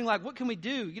you're wondering like, what can we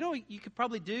do? You know what you could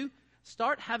probably do?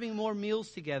 Start having more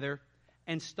meals together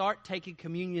and start taking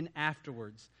communion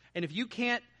afterwards. And if you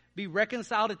can't be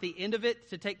reconciled at the end of it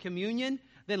to take communion,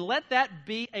 then let that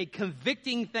be a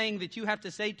convicting thing that you have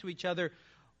to say to each other,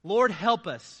 Lord, help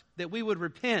us that we would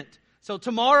repent. So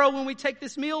tomorrow when we take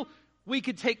this meal, we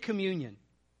could take communion.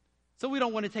 So we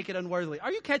don't want to take it unworthily.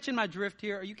 Are you catching my drift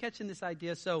here? Are you catching this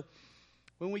idea? So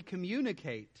when we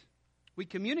communicate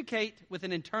with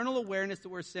an internal awareness that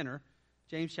we're a sinner,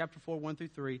 James chapter 4, 1 through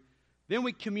 3. Then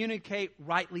we communicate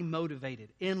rightly motivated,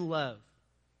 in love.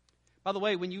 By the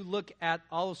way, when you look at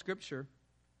all of Scripture,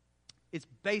 it's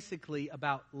basically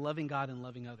about loving God and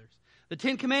loving others. The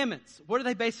 10 Commandments, what are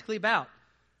they basically about?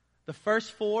 The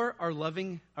first 4 are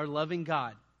loving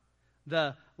God.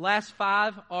 The last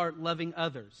 5 are loving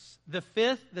others. The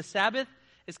 5th, the Sabbath,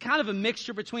 is kind of a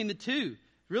mixture between the two.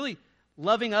 Really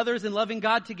loving others and loving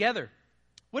God together.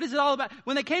 What is it all about?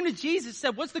 When they came to Jesus,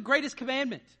 said, what's the greatest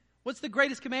commandment? What's the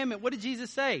greatest commandment? What did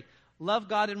Jesus say? Love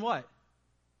God and what?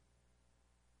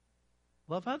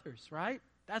 Love others, right?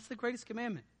 That's the greatest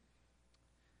commandment.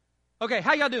 Okay,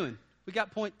 how y'all doing? We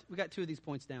got 2 of these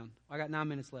points down. I got 9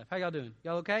 minutes left. How y'all doing?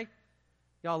 Y'all okay?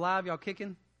 Y'all alive? Y'all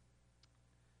kicking?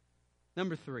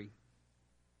 Number 3,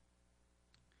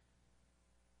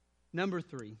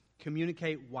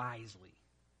 communicate wisely.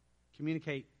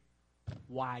 Communicate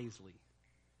wisely.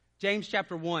 James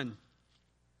chapter 1.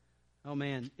 Oh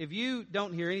man, if you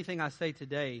don't hear anything I say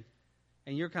today,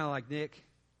 and you're kind of like, Nick,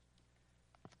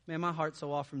 man, my heart's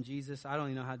so off from Jesus, I don't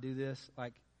even know how to do this.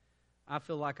 Like, I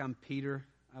feel like I'm Peter.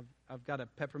 I've got a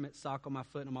peppermint sock on my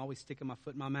foot, and I'm always sticking my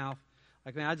foot in my mouth.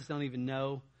 Like, man, I just don't even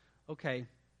know. Okay,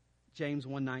 James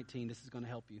 1:19, this is going to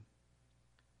help you.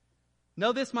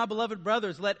 Know this, my beloved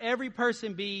brothers, let every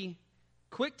person be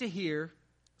quick to hear,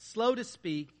 slow to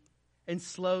speak, and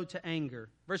slow to anger.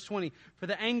 Verse 20, for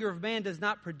the anger of man does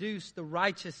not produce the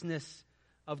righteousness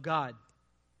of God.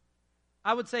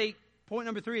 I would say point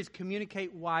number 3 is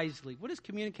communicate wisely. What does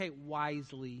communicate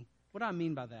wisely? What do I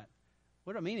mean by that?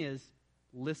 What I mean is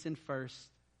listen first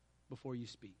before you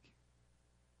speak.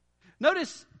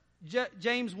 Notice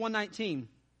James 1:19.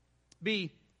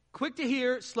 Be quick to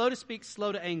hear, slow to speak,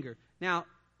 slow to anger. Now,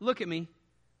 look at me.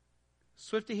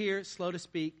 Swift to hear, slow to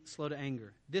speak, slow to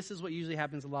anger. This is what usually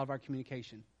happens in a lot of our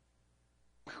communication.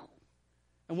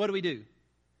 And what do?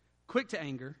 Quick to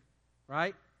anger,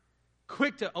 right?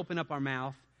 Quick to open up our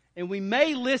mouth. And we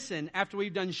may listen after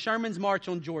we've done Sherman's March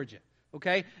on Georgia,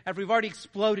 okay? After we've already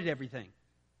exploded everything.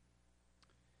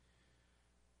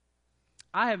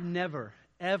 I have never,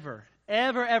 ever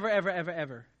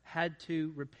had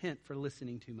to repent for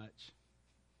listening too much.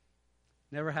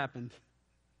 Never happened.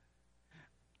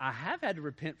 I have had to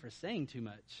repent for saying too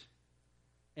much.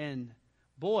 And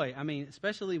boy, I mean,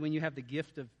 especially when you have the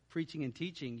gift of preaching and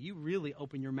teaching, you really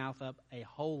open your mouth up a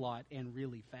whole lot and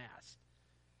really fast.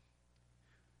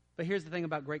 But here's the thing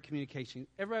about great communication.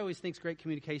 Everybody always thinks great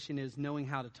communication is knowing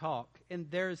how to talk. And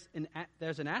there's an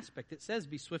aspect that says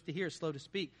be swift to hear, slow to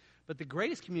speak. But the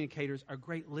greatest communicators are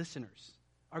great listeners.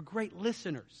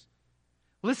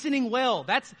 Listening well.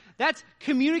 That's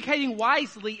communicating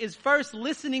wisely is first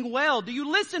listening well. Do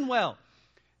you listen well?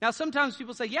 Now, sometimes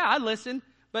people say, yeah, I listen,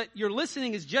 but your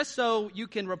listening is just so you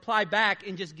can reply back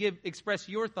and just express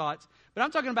your thoughts. But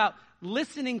I'm talking about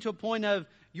listening to a point of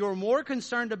you're more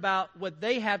concerned about what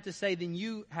they have to say than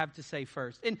you have to say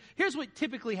first. And here's what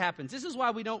typically happens. This is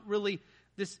why we don't really,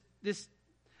 this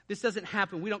doesn't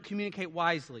happen. We don't communicate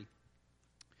wisely.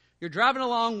 You're driving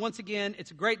along, once again,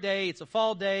 it's a great day, it's a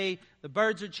fall day, the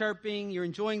birds are chirping, you're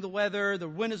enjoying the weather, the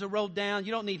windows are rolled down,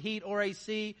 you don't need heat or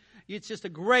AC, it's just a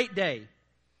great day.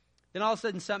 Then all of a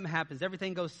sudden something happens,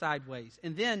 everything goes sideways.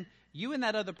 And then you and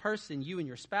that other person, you and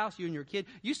your spouse, you and your kid,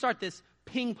 you start this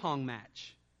ping pong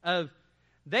match of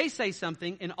they say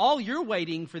something and all you're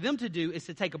waiting for them to do is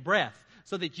to take a breath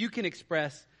so that you can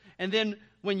express. And then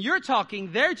when you're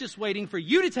talking, they're just waiting for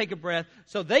you to take a breath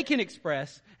so they can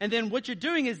express. And then what you're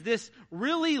doing is this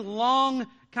really long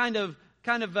kind of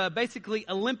basically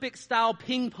Olympic-style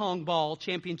ping pong ball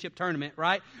championship tournament,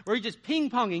 right? Where you're just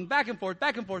ping-ponging back and forth,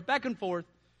 back and forth, back and forth.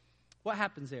 What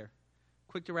happens there?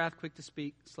 Quick to wrath, quick to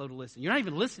speak, slow to listen. You're not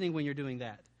even listening when you're doing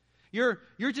that. You're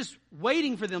just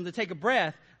waiting for them to take a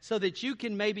breath so that you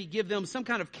can maybe give them some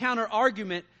kind of counter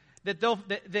argument that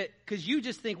because you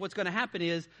just think what's going to happen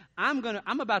is I'm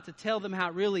about to tell them how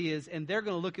it really is, and they're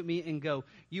going to look at me and go,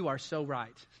 "You are so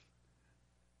right."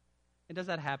 And does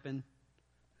that happen?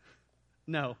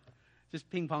 No, just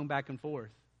ping pong back and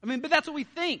forth. But that's what we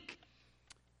think.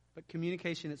 But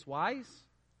communication that's wise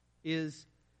is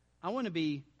I want to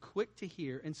be quick to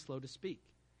hear and slow to speak.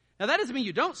 Now that doesn't mean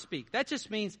you don't speak. That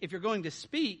just means if you're going to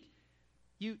speak,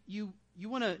 you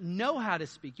want to know how to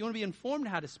speak. You want to be informed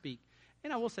how to speak.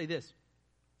 And I will say this,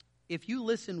 if you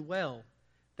listen well,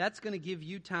 that's going to give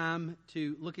you time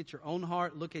to look at your own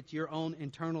heart, look at your own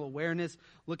internal awareness,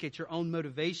 look at your own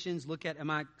motivations, look at, am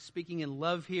I speaking in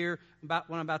love here about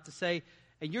what I'm about to say?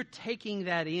 And you're taking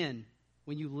that in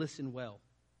when you listen well.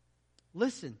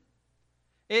 Listen.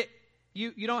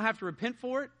 You don't have to repent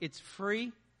for it. It's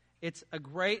free. It's a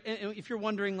great, and if you're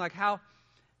wondering like how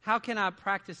can I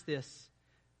practice this?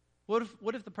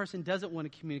 What if the person doesn't want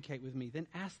to communicate with me? Then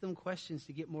ask them questions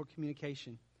to get more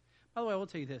communication. By the way, I will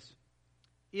tell you this.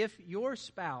 If your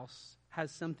spouse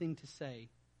has something to say,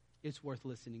 it's worth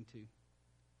listening to.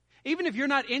 Even if you're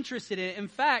not interested in it. In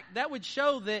fact, that would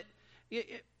show that,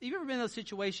 you've ever been in those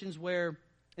situations where,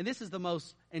 and this is the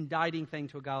most indicting thing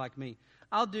to a guy like me,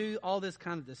 I'll do all this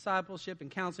kind of discipleship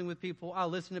and counseling with people. I'll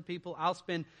listen to people. I'll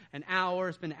spend an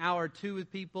hour or two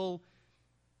with people.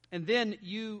 And then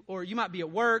you might be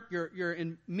at work, you're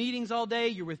in meetings all day,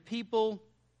 you're with people,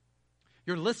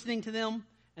 you're listening to them,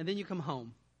 and then you come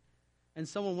home. And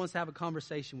someone wants to have a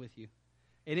conversation with you.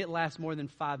 And it lasts more than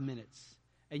 5 minutes.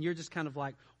 And you're just kind of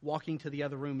like walking to the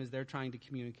other room as they're trying to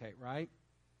communicate, right?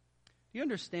 Do you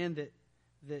understand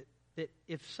that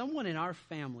if someone in our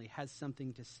family has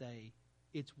something to say,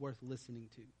 it's worth listening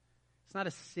to? It's not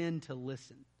a sin to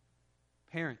listen.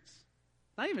 Parents,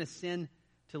 it's not even a sin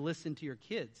to listen to your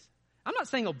kids. I'm not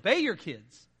saying obey your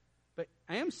kids, but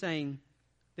I am saying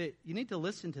that you need to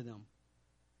listen to them.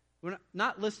 We're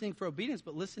not listening for obedience,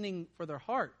 but listening for their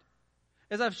heart.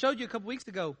 As I've showed you a couple weeks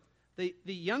ago, the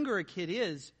younger a kid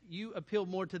is, you appeal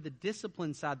more to the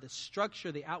discipline side, the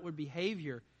structure, the outward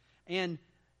behavior.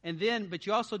 But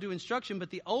you also do instruction,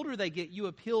 but the older they get, you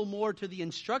appeal more to the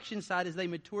instruction side as they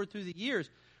mature through the years.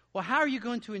 Well, how are you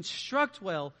going to instruct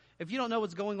well if you don't know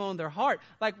what's going on in their heart?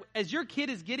 Like, as your kid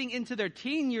is getting into their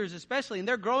teen years especially, and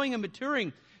they're growing and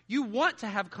maturing, you want to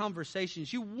have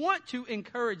conversations. You want to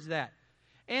encourage that.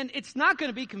 And it's not going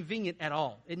to be convenient at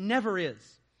all. It never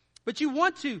is. But you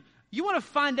want to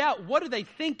find out, what are they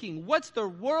thinking? What's their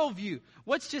worldview?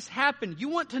 What's just happened? You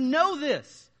want to know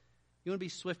this. You want to be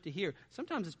swift to hear.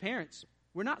 Sometimes as parents,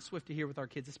 we're not swift to hear with our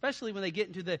kids, especially when they get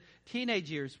into the teenage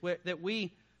years, that we're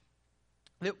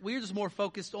just more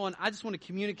focused on, I just want to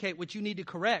communicate what you need to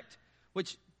correct,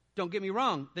 which, don't get me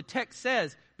wrong, the text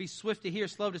says, be swift to hear,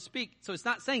 slow to speak. So it's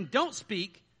not saying don't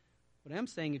speak. But I'm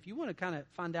saying if you want to kind of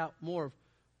find out more of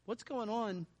what's going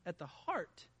on at the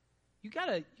heart, you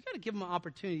gotta give them an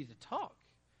opportunity to talk.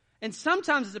 And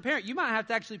sometimes as a parent, you might have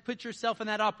to actually put yourself in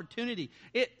that opportunity.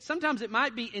 Sometimes it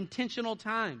might be intentional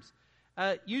times.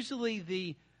 Usually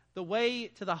the way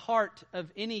to the heart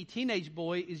of any teenage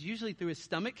boy is usually through his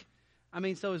stomach.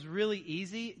 So it's really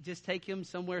easy. Just take him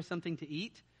somewhere, something to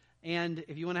eat. And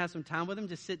if you want to have some time with him,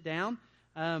 just sit down.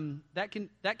 That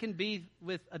can be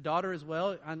with a daughter as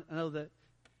well. I know that,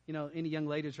 any young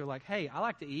ladies are like, hey, I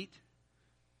like to eat.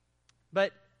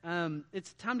 But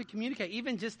it's time to communicate.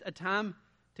 Even just a time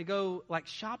to go like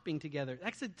shopping together.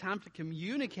 That's a time to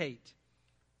communicate.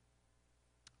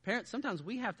 Parents, sometimes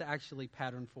we have to actually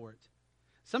pattern for it.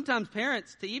 Sometimes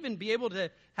parents, to even be able to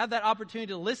have that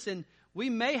opportunity to listen, we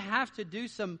may have to do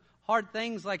some hard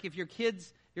things, like if your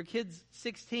kid's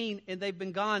 16 and they've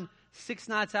been gone 6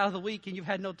 nights out of the week and you've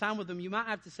had no time with them, you might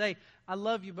have to say, I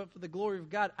love you, but for the glory of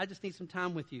God, I just need some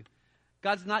time with you.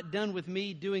 God's not done with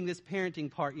me doing this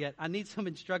parenting part yet. I need some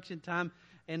instruction time,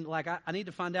 and I need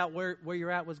to find out where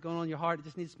you're at, what's going on in your heart. I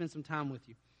just need to spend some time with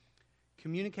you.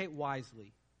 Communicate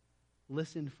wisely.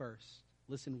 Listen first.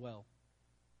 Listen well.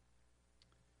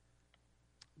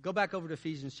 Go back over to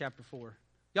Ephesians chapter 4.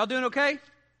 Y'all doing okay?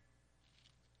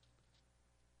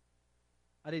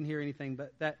 I didn't hear anything,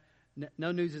 but that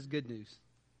no news is good news.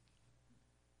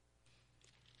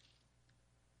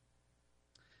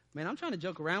 Man, I'm trying to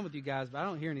joke around with you guys, but I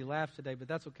don't hear any laughs today, but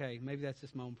that's okay. Maybe that's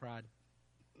just my own pride.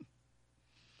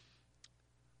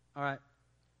 All right.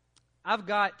 I've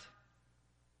got,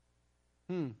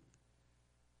 I'm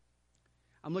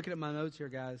looking at my notes here,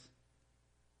 guys.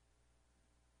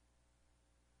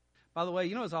 By the way,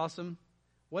 you know what's awesome?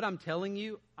 What I'm telling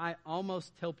you, I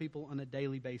almost tell people on a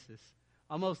daily basis.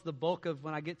 Almost the bulk of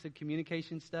when I get to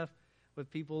communication stuff with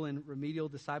people in remedial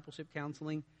discipleship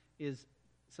counseling is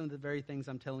some of the very things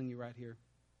I'm telling you right here.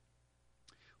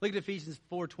 Look at Ephesians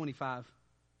 4:25.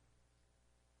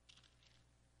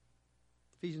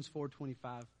 Ephesians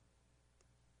 4:25.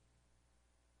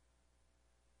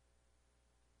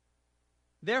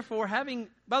 Therefore,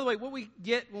 by the way, what we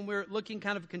get when we're looking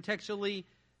kind of contextually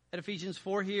at Ephesians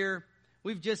 4 here,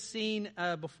 we've just seen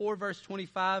before verse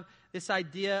 25, this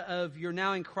idea of you're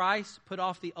now in Christ, put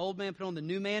off the old man, put on the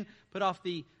new man, put off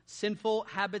the sinful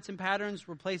habits and patterns,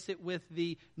 replace it with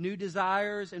the new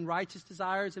desires and righteous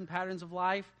desires and patterns of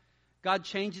life. God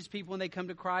changes people when they come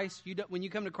to Christ. When you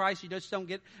come to Christ, you just don't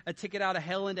get a ticket out of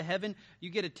hell into heaven. You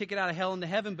get a ticket out of hell into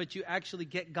heaven, but you actually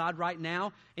get God right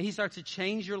now. And He starts to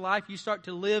change your life. You start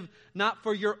to live not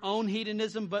for your own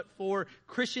hedonism, but for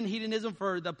Christian hedonism,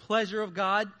 for the pleasure of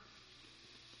God.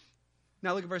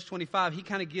 Now look at verse 25. He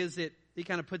kind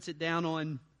of puts it down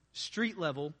on street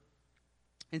level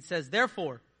and says,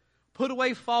 therefore, put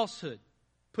away falsehood,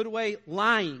 put away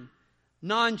lying,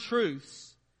 non-truths,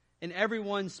 and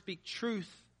everyone speak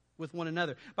truth with one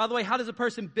another. By the way, how does a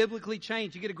person biblically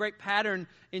change? You get a great pattern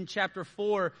in chapter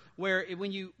 4 where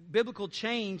biblical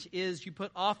change is you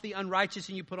put off the unrighteous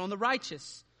and you put on the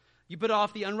righteous. You put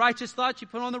off the unrighteous thoughts, you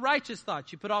put on the righteous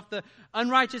thoughts. You put off the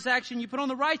unrighteous action, you put on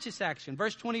the righteous action.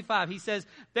 Verse 25, he says,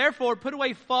 therefore, put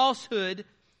away falsehood.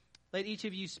 Let each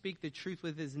of you speak the truth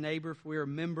with his neighbor, for we are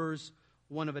members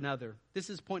one of another. This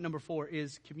is point number 4,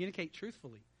 is communicate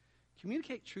truthfully.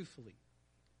 Communicate truthfully.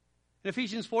 In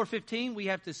Ephesians 4:15, we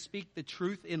have to speak the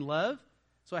truth in love,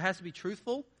 so it has to be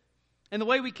truthful. And the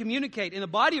way we communicate in the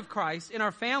body of Christ, in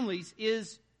our families,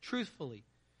 is truthfully.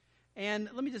 And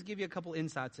let me just give you a couple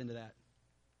insights into that.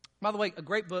 By the way, a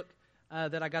great book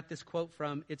that I got this quote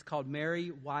from, it's called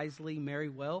Marry Wisely, Marry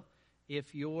Well.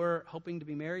 If you're hoping to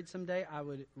be married someday, I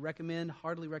would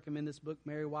heartily recommend this book,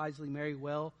 Marry Wisely, Marry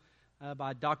Well,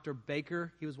 by Dr.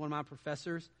 Baker. He was one of my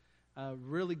professors.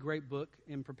 Really great book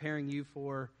in preparing you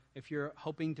for if you're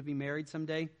hoping to be married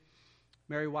someday.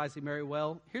 Marry wisely, marry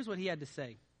well. Here's what he had to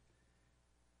say.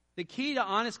 The key to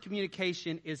honest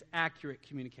communication is accurate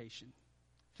communication.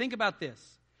 Think about this.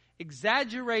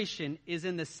 Exaggeration is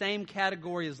in the same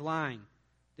category as lying.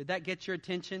 Did that get your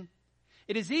attention?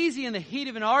 It is easy in the heat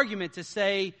of an argument to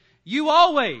say, you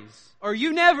always, or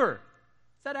you never.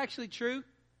 Is that actually true?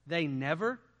 They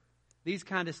never? These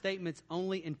kind of statements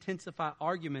only intensify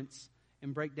arguments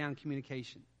and break down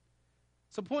communication.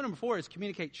 So point number 4 is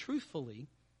communicate truthfully.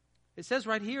 It says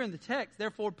right here in the text,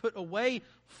 therefore put away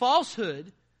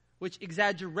falsehood, which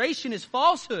exaggeration is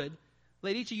falsehood.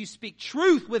 Let each of you speak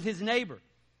truth with his neighbor.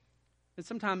 And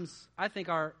sometimes I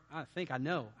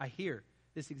hear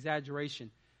this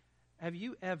exaggeration. Have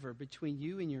you ever, between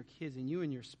you and your kids and you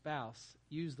and your spouse,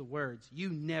 used the words, you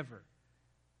never?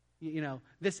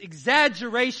 This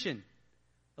exaggeration.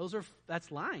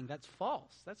 That's lying. That's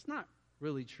false. That's not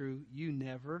really true. You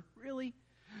never. Really?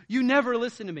 You never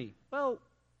listen to me. Well,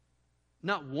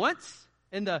 not once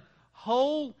in the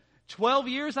whole 12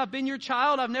 years I've been your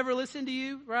child, I've never listened to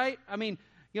you, right? I mean,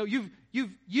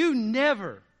 you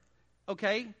never,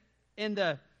 okay? In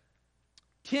the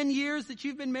 10 years that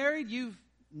you've been married, you've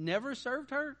never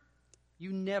served her?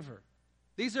 You never.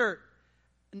 These are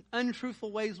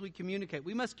untruthful ways we communicate.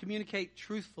 We must communicate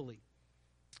truthfully.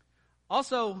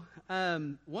 Also,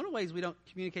 one of the ways we don't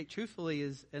communicate truthfully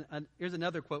is, here's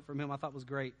another quote from him I thought was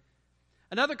great.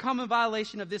 Another common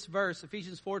violation of this verse,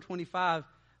 Ephesians 4:25,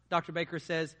 Dr. Baker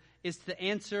says, is to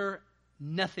answer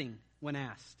nothing when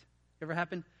asked. Ever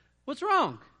happen? What's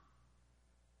wrong?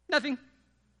 Nothing.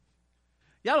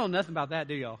 Y'all don't know nothing about that,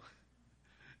 do y'all?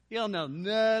 Y'all know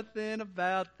nothing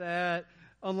about that.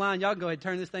 online, y'all go ahead and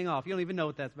turn this thing off. You don't even know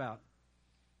what that's about.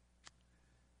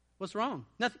 What's wrong?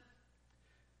 Nothing.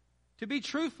 To be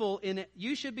truthful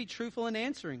you should be truthful in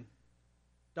answering,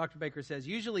 Dr. Baker says.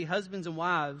 Usually husbands and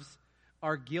wives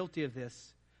are guilty of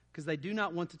this because they do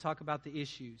not want to talk about the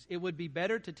issues. It would be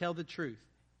better to tell the truth.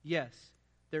 Yes,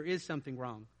 there is something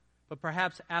wrong, but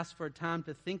perhaps ask for a time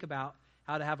to think about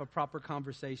how to have a proper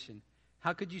conversation.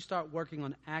 How could you start working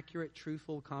on accurate,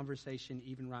 truthful conversation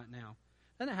even right now?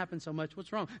 Doesn't happen so much.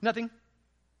 What's wrong? Nothing.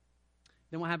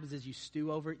 Then what happens is you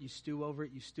stew over it, you stew over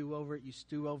it, you stew over it, you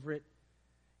stew over it.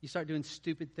 You start doing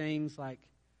stupid things like,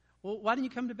 well, why didn't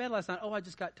you come to bed last night? Oh, I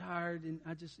just got tired and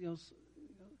I just,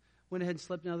 went ahead and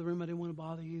slept in another room. I didn't want to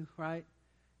bother you, right?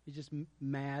 You're just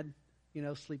mad,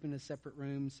 sleeping in a separate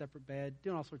room, separate bed,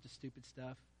 doing all sorts of stupid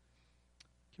stuff.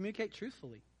 Communicate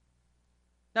truthfully.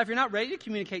 Now, if you're not ready to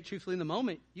communicate truthfully in the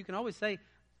moment, you can always say,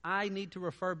 I need to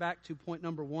refer back to point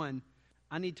number 1.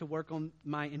 I need to work on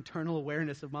my internal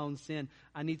awareness of my own sin.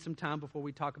 I need some time before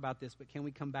we talk about this, but can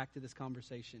we come back to this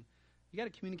conversation? You got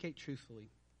to communicate truthfully.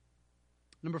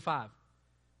 Number 5,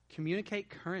 communicate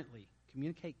currently.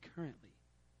 Communicate currently.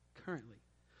 Currently.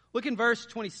 Look in verse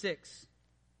 26.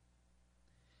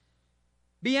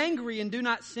 Be angry and do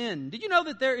not sin. Did you know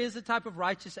that there is a type of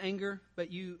righteous anger?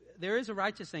 There is a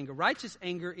righteous anger. Righteous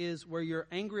anger is where you're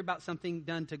angry about something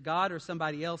done to God or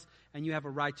somebody else and you have a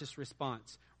righteous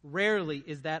response. Rarely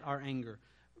is that our anger.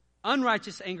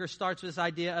 Unrighteous anger starts with this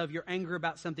idea of your anger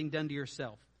about something done to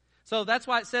yourself. So that's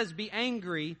why it says be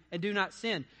angry and do not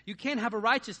sin. You can have a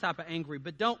righteous type of angry,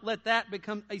 but don't let that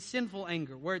become a sinful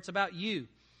anger where it's about you.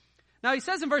 Now he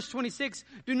says in verse 26,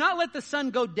 do not let the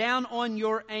sun go down on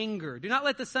your anger. Do not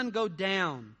let the sun go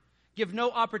down. Give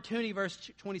no opportunity, verse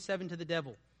 27, to the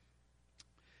devil.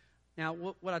 Now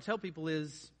what I tell people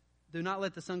is, do not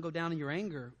let the sun go down in your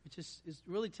anger, which is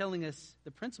really telling us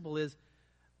the principle is,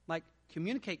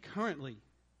 communicate currently.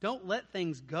 Don't let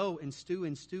things go and stew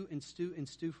and stew and stew and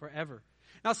stew forever.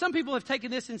 Now, some people have taken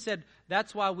this and said,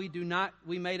 that's why we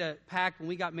made a pact when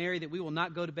we got married that we will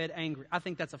not go to bed angry. I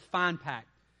think that's a fine pact.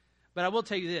 But I will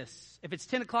tell you this, if it's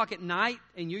 10 o'clock at night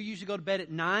and you usually go to bed at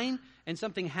 9 and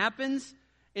something happens,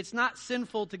 it's not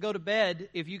sinful to go to bed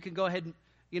if you can go ahead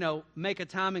and, make a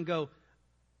time and go,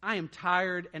 I am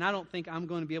tired and I don't think I'm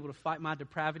going to be able to fight my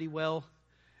depravity well.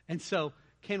 And so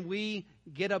can we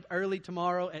get up early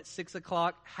tomorrow at 6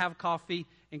 o'clock, have coffee,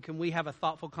 and can we have a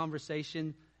thoughtful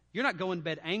conversation? You're not going to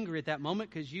bed angry at that moment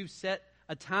because you've set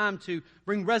a time to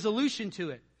bring resolution to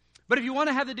it. But if you want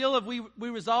to have the deal of we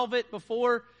resolve it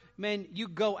before, man, you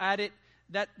go at it.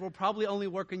 That will probably only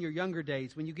work in your younger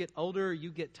days. When you get older, you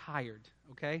get tired,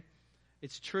 okay?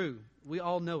 It's true. We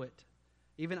all know it.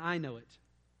 Even I know it.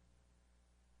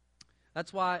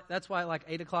 That's why like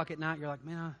 8 o'clock at night, you're like,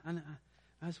 man,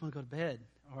 I just want to go to bed,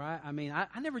 all right? I mean,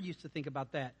 I never used to think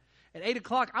about that. At 8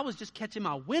 o'clock, I was just catching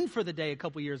my wind for the day a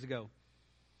couple years ago.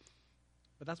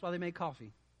 But that's why they made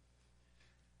coffee.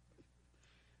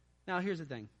 Now, here's the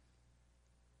thing.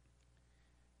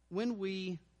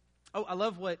 I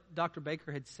love what Dr.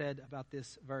 Baker had said about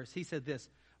this verse. He said this,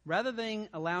 rather than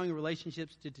allowing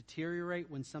relationships to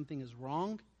deteriorate when something is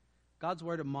wrong, God's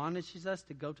word admonishes us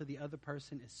to go to the other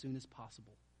person as soon as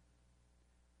possible.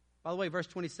 By the way, verse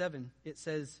 27, it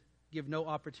says, give no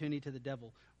opportunity to the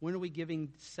devil. When are we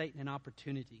giving Satan an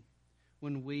opportunity?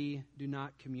 When we do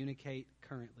not communicate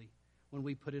currently. When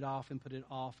we put it off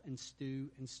and stew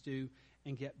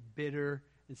and get bitter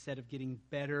instead of getting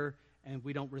better, and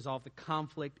we don't resolve the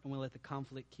conflict and we let the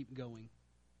conflict keep going.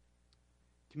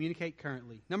 Communicate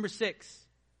currently. Number 6,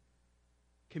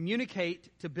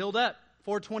 communicate to build up.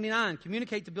 429,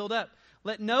 communicate to build up.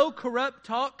 Let no corrupt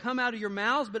talk come out of your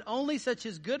mouths, but only such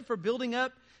as good for building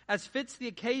up as fits the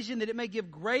occasion, that it may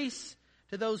give grace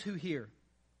to those who hear.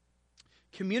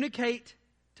 Communicate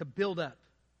to build up.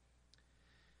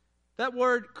 That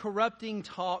word corrupting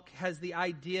talk has the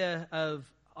idea of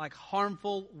like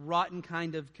harmful, rotten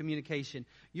kind of communication.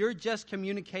 You're just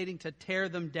communicating to tear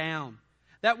them down.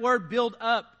 That word build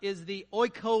up is the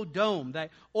oikodome. That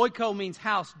oiko means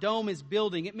house, dome is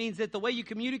building. It means that the way you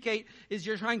communicate is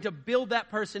you're trying to build that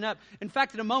person up. In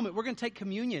fact, in a moment, we're going to take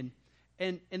communion.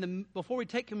 And before we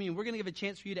take communion, we're going to give a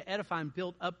chance for you to edify and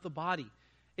build up the body.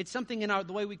 It's something in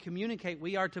the way we communicate.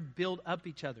 We are to build up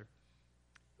each other.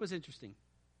 It was interesting.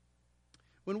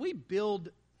 When we build,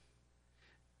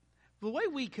 the way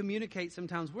we communicate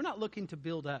sometimes, we're not looking to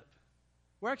build up.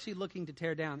 We're actually looking to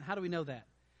tear down. How do we know that?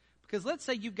 Because let's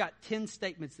say you've got 10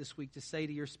 statements this week to say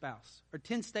to your spouse, or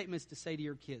 10 statements to say to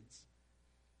your kids.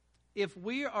 If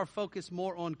we are focused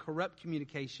more on corrupt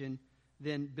communication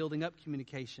than building up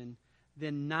communication,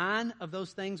 then 9 of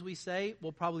those things we say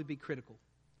will probably be critical.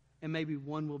 And maybe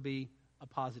one will be a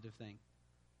positive thing.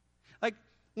 Like,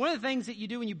 one of the things that you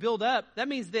do when you build up, that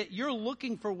means that you're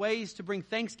looking for ways to bring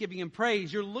thanksgiving and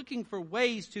praise. You're looking for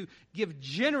ways to give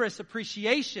generous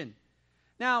appreciation.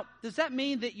 Now, does that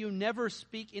mean that you never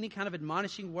speak any kind of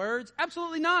admonishing words?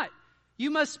 Absolutely not. You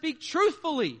must speak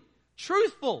truthfully.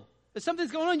 Truthful. If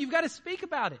something's going on, you've got to speak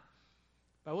about it.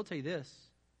 But I will tell you this.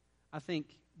 I think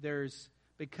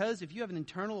because if you have an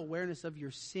internal awareness of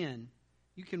your sin,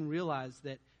 you can realize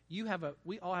that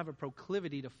we all have a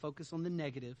proclivity to focus on the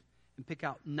negative and pick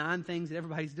out 9 things that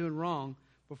everybody's doing wrong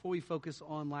before we focus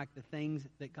on like the things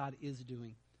that God is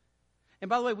doing. And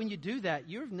by the way, when you do that,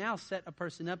 you've now set a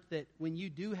person up that when you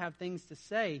do have things to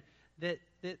say that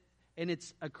and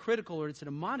it's a critical or it's an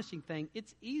admonishing thing,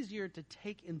 it's easier to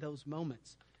take in those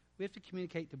moments. We have to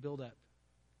communicate to build up.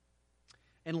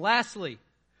 And lastly,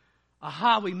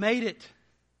 we made it.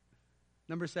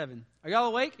 Number 7. Are y'all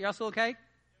awake? Y'all still okay?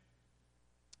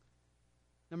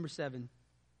 Number 7.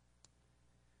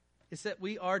 It's that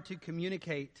we are to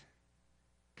communicate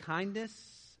kindness,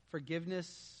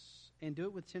 forgiveness, and do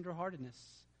it with tenderheartedness.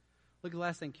 Look at the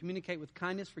last thing. Communicate with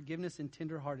kindness, forgiveness, and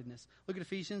tenderheartedness. Look at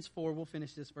Ephesians 4. We'll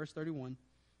finish this. Verse 31.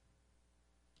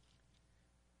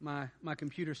 My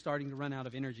computer's starting to run out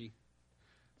of energy.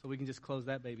 So we can just close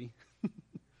that baby.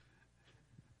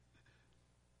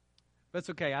 That's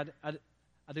okay.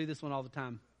 I do this one all the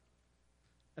time.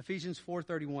 Ephesians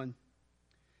 4:31.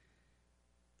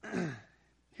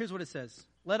 Here's what it says.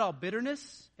 Let all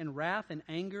bitterness and wrath and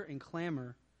anger and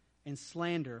clamor and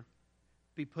slander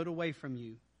be put away from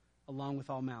you, along with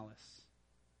all malice.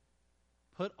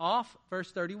 Put off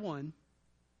verse 31.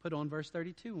 Put on verse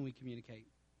 32 when we communicate.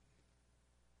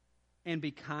 And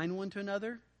be kind one to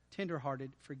another,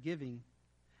 tenderhearted, forgiving,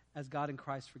 as God in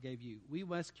Christ forgave you. We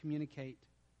must communicate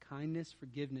kindness,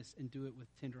 forgiveness, and do it with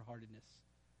tenderheartedness.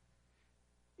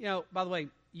 You know, by the way,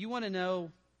 you want to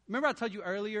know, remember I told you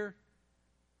earlier,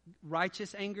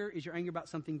 righteous anger is your anger about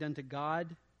something done to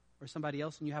God or somebody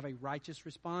else, and you have a righteous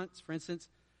response. For instance,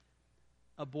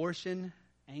 abortion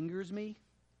angers me.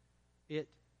 It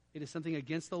is something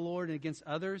against the Lord and against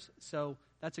others, so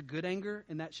that's a good anger,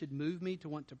 and that should move me to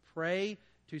want to pray,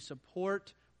 to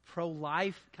support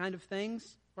pro-life kind of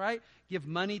things, right? Give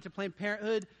money to Planned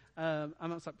Parenthood.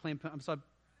 I'm sorry,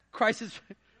 Crisis.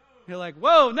 You're like,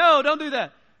 whoa, no, don't do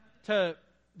that. To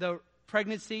the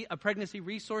pregnancy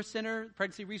resource center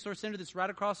that's right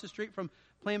across the street from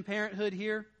Planned Parenthood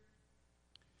here.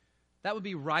 That would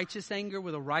be righteous anger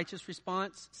with a righteous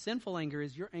response. Sinful anger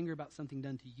is your anger about something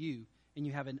done to you, and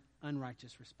you have an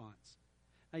unrighteous response.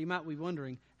 Now, you might be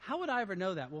wondering, how would I ever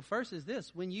know that? Well, first is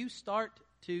this. When you start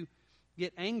to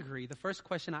get angry, the first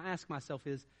question I ask myself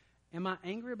is, am I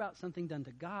angry about something done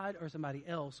to God or somebody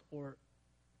else or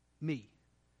me?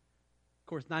 Of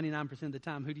course, 99% of the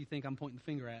time, who do you think I'm pointing the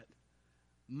finger at?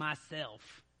 Myself.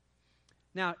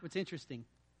 Now, what's interesting,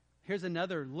 here's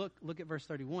another look. Look at verse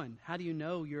 31. How do you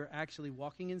know you're actually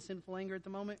walking in sinful anger at the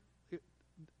moment?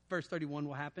 Verse 31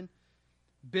 will happen.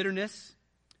 Bitterness.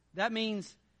 That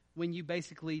means when you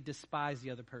basically despise the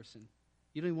other person.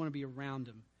 You don't even want to be around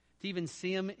them. To even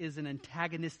see them is an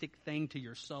antagonistic thing to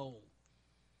your soul.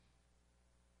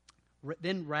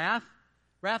 Then wrath.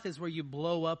 Wrath is where you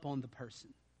blow up on the person.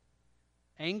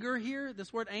 Anger here,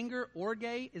 this word anger, orge,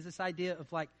 is this idea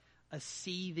of like a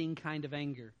seething kind of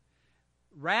anger.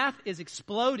 Wrath is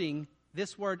exploding.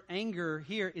 This word anger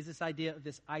here is this idea of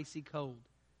this icy cold.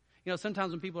 You know,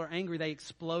 sometimes when people are angry, they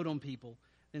explode on people.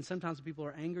 And sometimes when people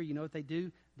are angry, you know what they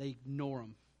do? They ignore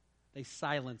them. They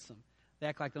silence them. They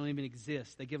act like they don't even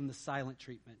exist. They give them the silent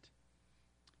treatment.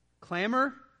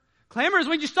 Clamor. Clamor is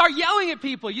when you start yelling at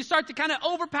people. You start to kind of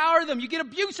overpower them. You get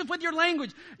abusive with your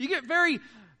language. You get very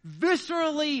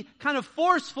viscerally kind of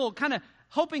forceful, kind of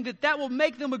hoping that will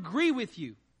make them agree with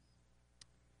you.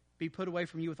 Be put away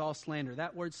from you with all slander.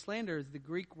 That word slander is the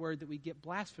Greek word that we get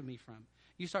blasphemy from.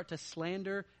 You start to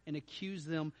slander and accuse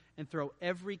them and throw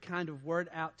every kind of word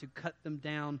out to cut them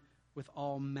down with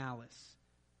all malice.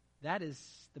 That is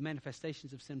the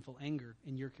manifestations of sinful anger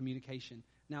in your communication.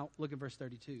 Now, look at verse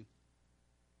 32.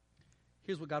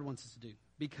 Here's what God wants us to do.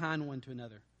 Be kind one to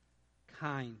another.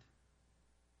 Kind.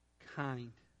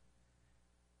 Kind.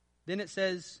 Then it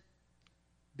says,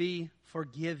 be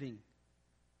forgiving.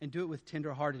 And do it with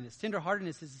tenderheartedness.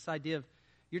 Tenderheartedness is this idea of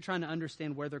you're trying to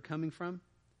understand where they're coming from.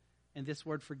 And this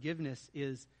word forgiveness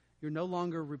is you're no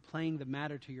longer replaying the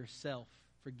matter to yourself.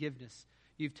 Forgiveness.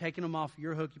 You've taken them off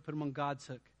your hook. You put them on God's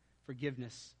hook.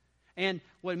 Forgiveness. And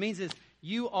what it means is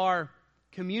you are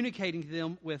communicating to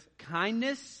them with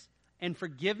kindness and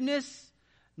forgiveness,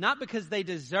 not because they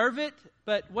deserve it,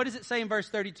 but what does it say in verse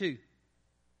 32?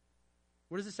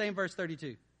 What does it say in verse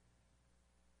 32?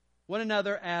 one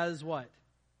another as what?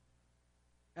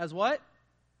 As what?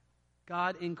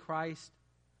 God in Christ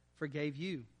forgave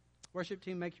you. Worship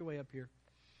team, make your way up here.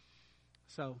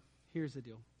 So, here's the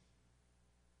deal.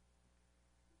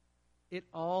 It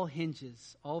all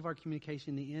hinges, all of our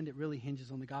communication in the end, it really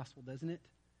hinges on the gospel, doesn't it?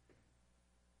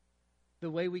 The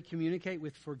way we communicate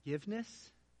with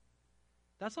forgiveness,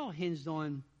 that's all hinged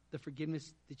on the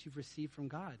forgiveness that you've received from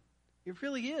God. It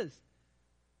really is.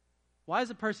 Why is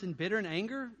a person bitter and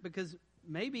angry? Because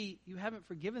maybe you haven't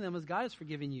forgiven them as God has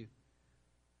forgiven you.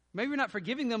 Maybe you're not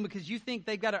forgiving them because you think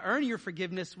they've got to earn your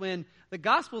forgiveness when the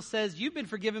gospel says you've been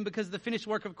forgiven because of the finished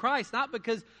work of Christ, not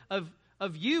because of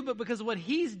you, but because of what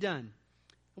He's done.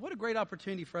 What a great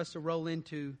opportunity for us to roll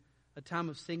into a time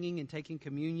of singing and taking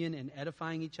communion and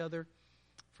edifying each other.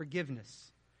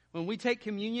 Forgiveness. When we take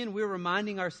communion, we're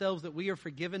reminding ourselves that we are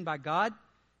forgiven by God.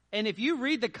 And if you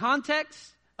read the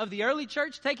context of the early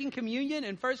church taking communion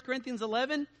in 1 Corinthians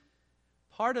 11,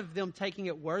 part of them taking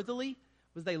it worthily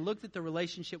was they looked at the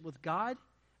relationship with God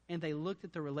and they looked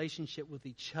at the relationship with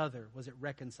each other. Was it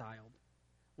reconciled?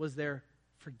 Was there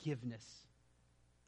forgiveness?